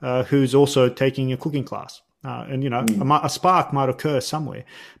operator who's also taking a cooking class. A spark might occur somewhere,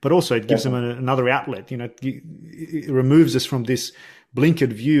 but also it gives them another outlet. It removes us from this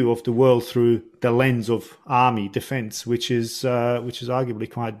blinkered view of the world through the lens of army defence, which is arguably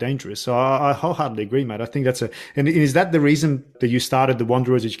quite dangerous. So I wholeheartedly agree, mate. I think and is that the reason that you started the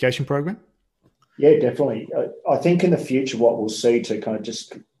Wanderers Education Program? Yeah, definitely. I think in the future, what we'll see, to kind of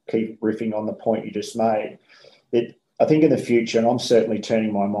just keep riffing on the point you just made, I think in the future, and I'm certainly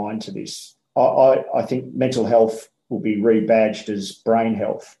turning my mind to this, I think mental health will be rebadged as brain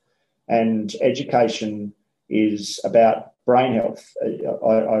health, and education is about brain health.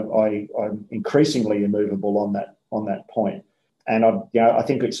 I'm increasingly immovable on that point, and I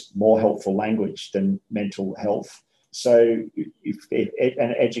think it's more helpful language than mental health. So,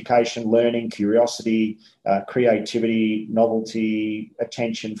 and education, learning, curiosity, creativity, novelty,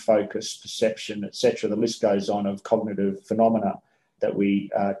 attention, focus, perception, etc. The list goes on of cognitive phenomena that we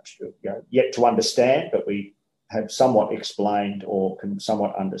yet to understand, but we have somewhat explained or can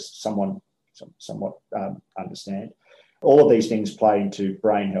somewhat understand. All of these things play into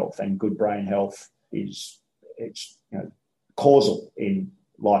brain health, and good brain health is causal in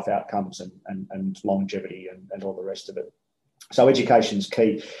life outcomes and longevity and all the rest of it. So education's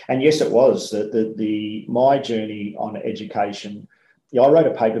key. And yes, it was my journey on education. I wrote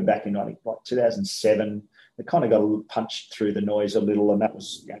a paper back in 2007. It kind of got punched through the noise a little, and that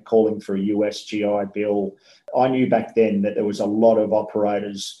was calling for a US GI Bill. I knew back then that there was a lot of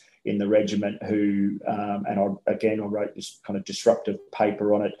operators in the regiment who, and I wrote this kind of disruptive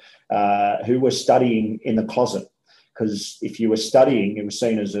paper on it, who were studying in the closet. Because if you were studying, it was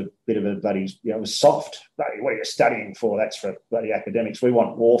seen as a bit of a bloody, it was soft. What are you studying for? That's for bloody academics. We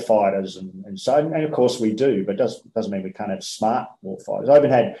want war fighters, and of course we do, but doesn't mean we can't have smart war fighters. I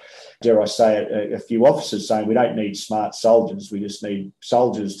even had, dare I say it, a few officers saying we don't need smart soldiers, we just need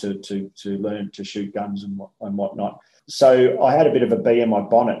soldiers to learn to shoot guns and whatnot. So I had a bit of a bee in my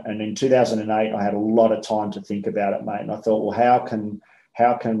bonnet, and in 2008 I had a lot of time to think about it, mate. And I thought, well,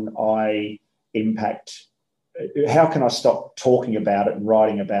 how can I impact? How can I stop talking about it and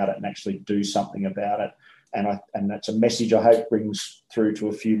writing about it and actually do something about it? And that's a message I hope brings through to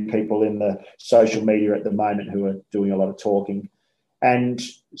a few people in the social media at the moment who are doing a lot of talking. And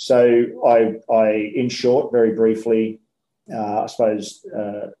so I in short, very briefly, I suppose,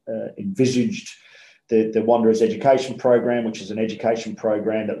 envisaged the Wanderers Education Program, which is an education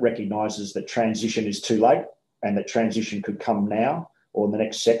program that recognises that transition is too late and that transition could come now or in the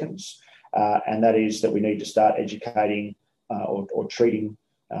next seconds. And that is that we need to start educating or treating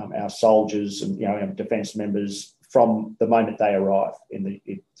our soldiers and our defence members from the moment they arrive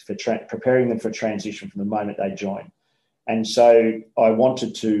preparing them for transition from the moment they join. And so I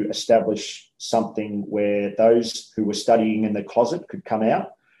wanted to establish something where those who were studying in the closet could come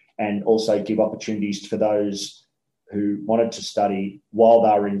out, and also give opportunities for those who wanted to study while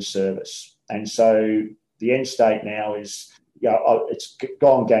they were in service. And so the end state now is, it's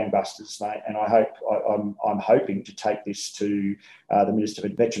gone gangbusters, mate. And I'm hoping to take this to the Minister for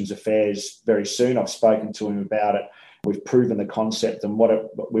Veterans Affairs very soon. I've spoken to him about it. We've proven the concept, and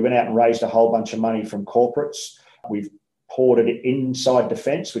we went out and raised a whole bunch of money from corporates. We've poured it inside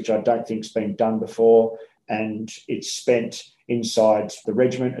defence, which I don't think's been done before, and it's spent inside the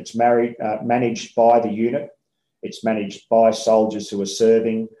regiment. It's managed by the unit. It's managed by soldiers who are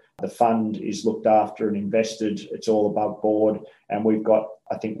serving. The fund is looked after and invested. It's all above board. And we're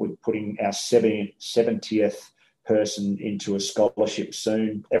putting our 70th person into a scholarship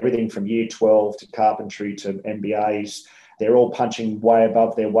soon. Everything from year 12 to carpentry to MBAs. They're all punching way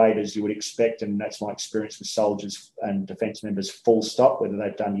above their weight, as you would expect. And that's my experience with soldiers and defence members, full stop, whether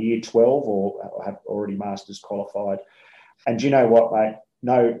they've done year 12 or have already masters qualified. And do you know what, mate?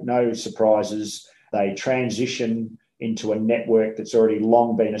 No surprises. They transition into a network that's already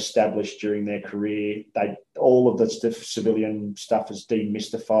long been established during their career. All of the civilian stuff is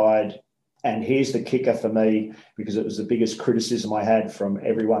demystified. And here's the kicker for me, because it was the biggest criticism I had from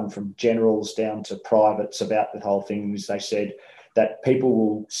everyone from generals down to privates about the whole thing, is they said that people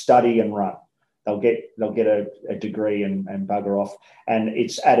will study and run. They'll get a degree and bugger off, and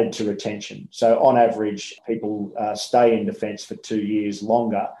it's added to retention. So on average, people stay in defence for 2 years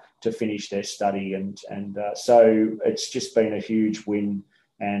longer to finish their study, and so it's just been a huge win.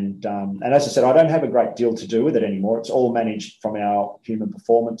 And as I said, I don't have a great deal to do with it anymore. It's all managed from our human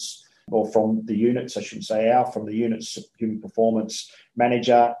performance, or from the units, I shouldn't say from the units human performance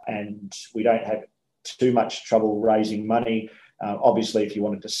manager, and we don't have too much trouble raising money. Obviously, if you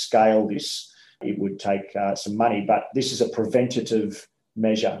wanted to scale this, it would take some money, but this is a preventative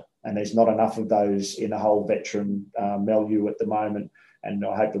measure, and there's not enough of those in the whole veteran milieu at the moment. And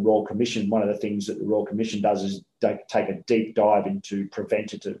I hope the Royal Commission, one of the things that the Royal Commission does is take a deep dive into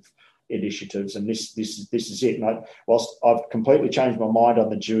preventative initiatives, and this is it. And whilst I've completely changed my mind on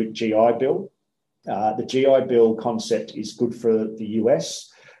the GI Bill, the GI Bill concept is good for the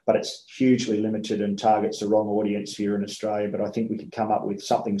US, but it's hugely limited and targets the wrong audience here in Australia. But I think we could come up with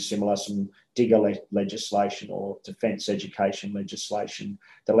something similar, some digger legislation or defence education legislation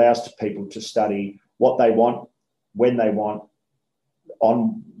that allows people to study what they want, when they want,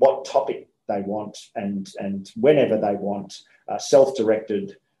 on what topic they want, and whenever they want,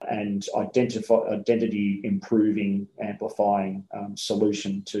 self-directed and identity improving, amplifying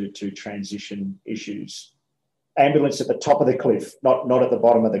solution to transition issues. Ambulance at the top of the cliff, not at the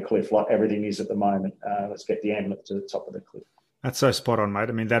bottom of the cliff like everything is at the moment. Let's get the ambulance to the top of the cliff. That's so spot on, mate.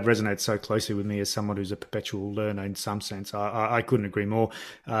 I mean, that resonates so closely with me as someone who's a perpetual learner in some sense. I couldn't agree more.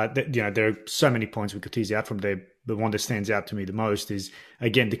 There are so many points we could tease out from there. The one that stands out to me the most is,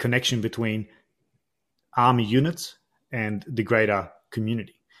 again, the connection between army units and the greater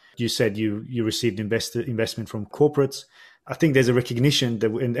community. You said you received investment from corporates. I think there's a recognition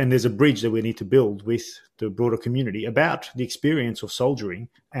that, and there's a bridge that we need to build with the broader community about the experience of soldiering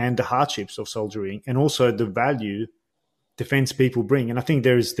and the hardships of soldiering, and also the value defense people bring. And I think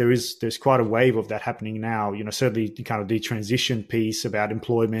there's quite a wave of that happening now. Certainly kind of the transition piece about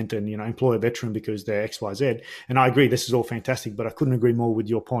employment and, employ a veteran because they're X, Y, Z. And I agree, this is all fantastic, but I couldn't agree more with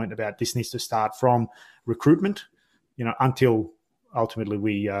your point about this needs to start from recruitment, until ultimately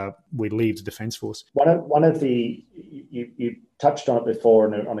we leave the Defence Force. One of the you touched on it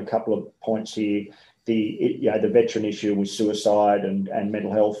before on a couple of points here. The veteran issue with suicide and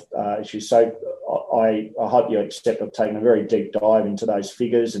mental health issues. So I hope you accept I've taken a very deep dive into those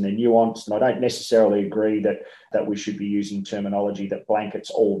figures and their nuance, and I don't necessarily agree that we should be using terminology that blankets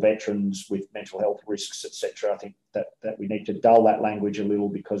all veterans with mental health risks, etc. I think that we need to dull that language a little,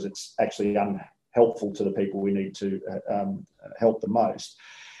 because it's actually unhelpful to the people we need to help the most.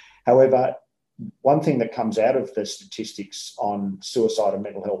 However, one thing that comes out of the statistics on suicide and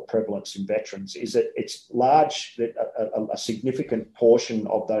mental health prevalence in veterans is that it's large, that a significant portion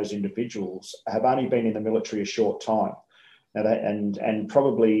of those individuals have only been in the military a short time. Now and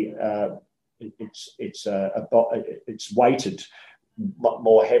probably it's weighted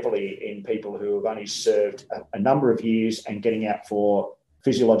more heavily in people who have only served a number of years and getting out for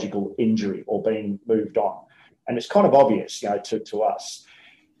physiological injury or being moved on. And it's kind of obvious, to us.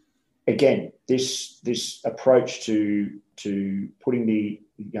 Again, this approach to putting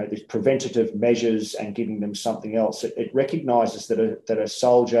these preventative measures and giving them something else, it recognises that a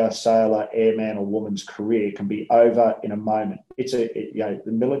soldier, sailor, airman, or woman's career can be over in a moment. The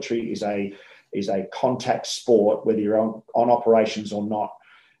military is a contact sport, whether you're on operations or not.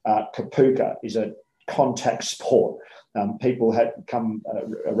 Kapuka is a contact sport. People have come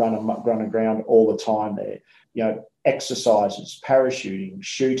run aground all the time there. Exercises, parachuting,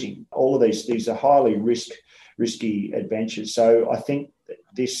 shooting, all of these are highly risky adventures. So I think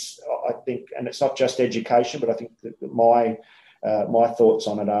and it's not just education, but I think that my thoughts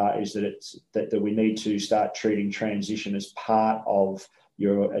on it is that we need to start treating transition as part of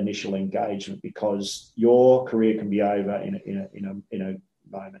your initial engagement, because your career can be over in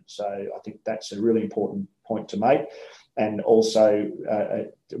a moment. So I think that's a really important point to make, and also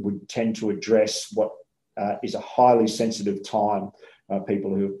would tend to address what is a highly sensitive time,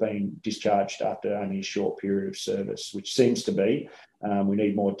 people who have been discharged after only a short period of service, which seems to be, we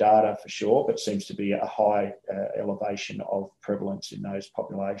need more data for sure, but seems to be a high elevation of prevalence in those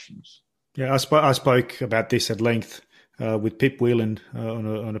populations. Yeah, I spoke about this at length with Pip Whelan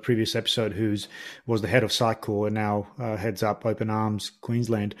on a previous episode, was the head of Psych Corps and now heads up Open Arms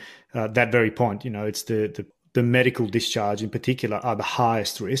Queensland. That very point, it's the medical discharge in particular are the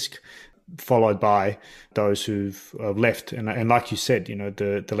highest risk. followed by those who've left. And like you said,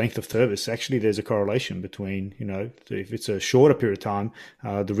 the length of service, actually there's a correlation between, if it's a shorter period of time,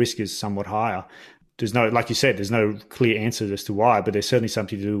 the risk is somewhat higher. There's no, like you said, there's no clear answer as to why, but there's certainly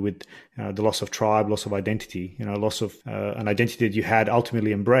something to do with the loss of tribe, loss of identity, loss of an identity that you had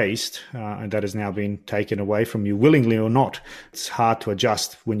ultimately embraced, and that has now been taken away from you willingly or not. It's hard to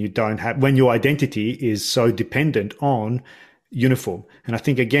adjust when when your identity is so dependent on uniform. And I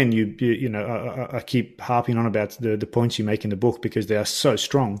think, again, I keep harping on about the points you make in the book because they are so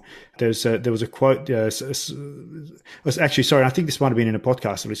strong. There was a quote, actually, sorry, I think this might have been in a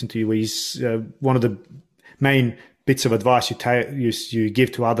podcast I listened to, where he's, one of the main bits of advice you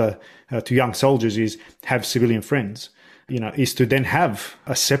give to young soldiers is have civilian friends. Is to then have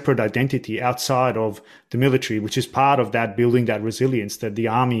a separate identity outside of the military, which is part of that building that resilience that the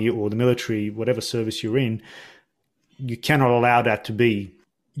army or the military, whatever service you're in, you cannot allow that to be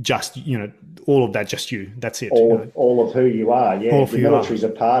just, all of that, just you. That's it. All of who you are. Yeah, the military is a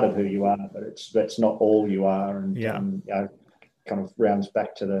part of who you are, but that's not all you are. And kind of rounds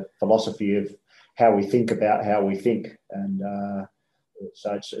back to the philosophy of how we think about how we think. And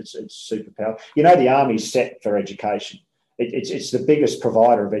so it's super powerful. The army's set for education. It's the biggest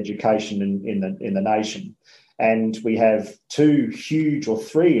provider of education in the nation. And we have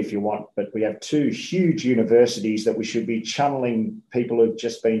three if you want, but we have two huge universities that we should be channeling people who've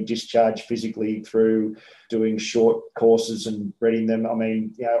just been discharged physically through doing short courses and reading them. I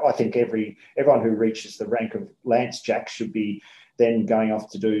mean, I think everyone who reaches the rank of Lance Jack should be then going off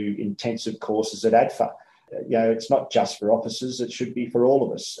to do intensive courses at ADFA. It's not just for officers; it should be for all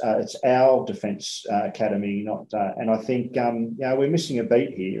of us. It's our defence academy, not. And I think we're missing a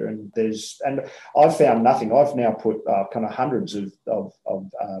beat here. And I've found nothing. I've now put kind of hundreds of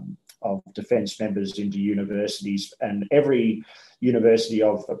defence members into universities, and every university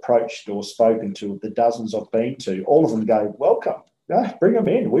I've approached or spoken to, the dozens I've been to, all of them go, "Welcome. Bring them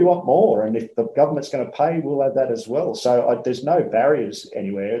in. We want more. And if the government's going to pay, we'll have that as well." So there's no barriers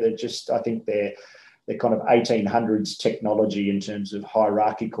anywhere. I think they're kind of 1800s technology in terms of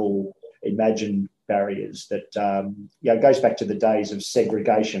hierarchical imagined barriers that goes back to the days of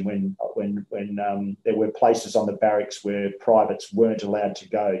segregation when there were places on the barracks where privates weren't allowed to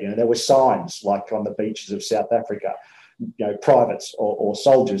go. There were signs like on the beaches of South Africa, privates or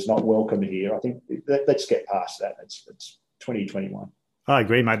soldiers not welcome here. I think let's get past that. It's 2021. I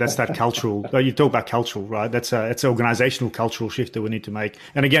agree, mate. That's that cultural. You talk about cultural, right? It's an organizational cultural shift that we need to make.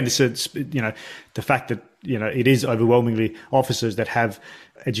 And again, this is, the fact that it is overwhelmingly officers that have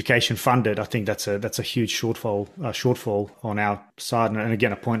education funded. I think that's a huge shortfall on our side. And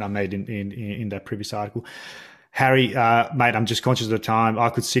again, a point I made in that previous article. Harry, mate, I'm just conscious of the time.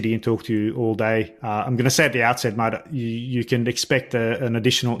 I could sit here and talk to you all day. I'm going to say at the outset, mate, you can expect an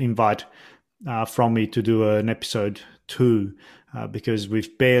additional invite from me to do an episode 2. Because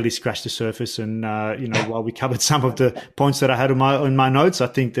we've barely scratched the surface, and while we covered some of the points that I had in my notes, I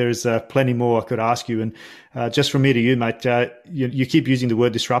think there's plenty more I could ask you. And just from me to you, mate, you keep using the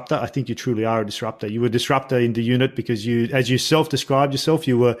word disruptor. I think you truly are a disruptor. You were a disruptor in the unit because as you self-described yourself,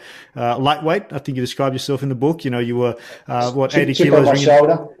 you were lightweight. I think you described yourself in the book. You were 80 kilos on my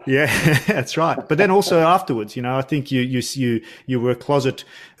shoulder. Yeah, that's right. But then also afterwards, I think you were a closet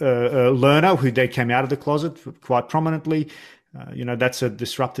learner who then came out of the closet quite prominently. That's a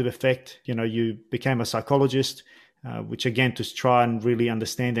disruptive effect. You became a psychologist, which again, to try and really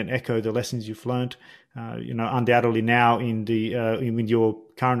understand and echo the lessons you've learned. Undoubtedly now in your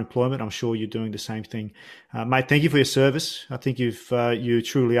current employment, I'm sure you're doing the same thing. Mate, thank you for your service. I think you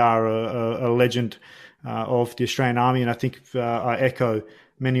truly are a legend of the Australian Army. And I think I echo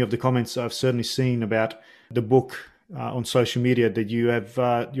many of the comments I've certainly seen about the book on social media, that you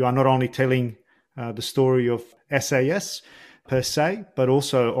are not only telling the story of SAS, per se, but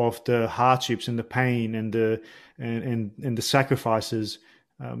also of the hardships and the pain and the sacrifices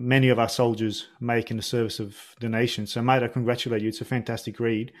many of our soldiers make in the service of the nation. So, mate, I congratulate you. It's a fantastic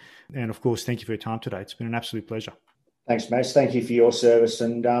read. And, of course, thank you for your time today. It's been an absolute pleasure. Thanks, Max. Thank you for your service,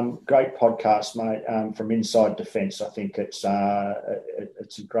 and great podcast, mate, from Inside Defence. I think it's a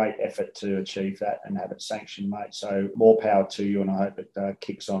great effort to achieve that and have it sanctioned, mate. So more power to you, and I hope it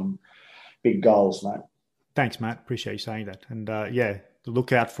kicks on big goals, mate. Thanks, Matt. Appreciate you saying that. And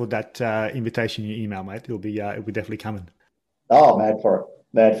look out for that invitation in your email, mate. It'll be definitely coming. Oh, mad for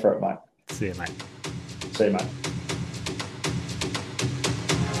it, mate. See you, mate. See you, mate.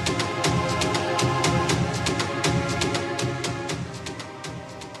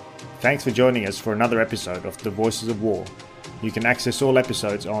 Thanks for joining us for another episode of The Voices of War. You can access all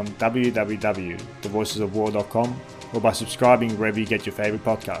episodes on www.thevoicesofwar.com or by subscribing wherever you get your favourite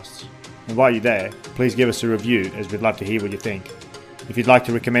podcasts. And while you're there, please give us a review, as we'd love to hear what you think. If you'd like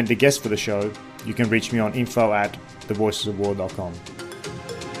to recommend a guest for the show, you can reach me on info@thevoicesofwar.com.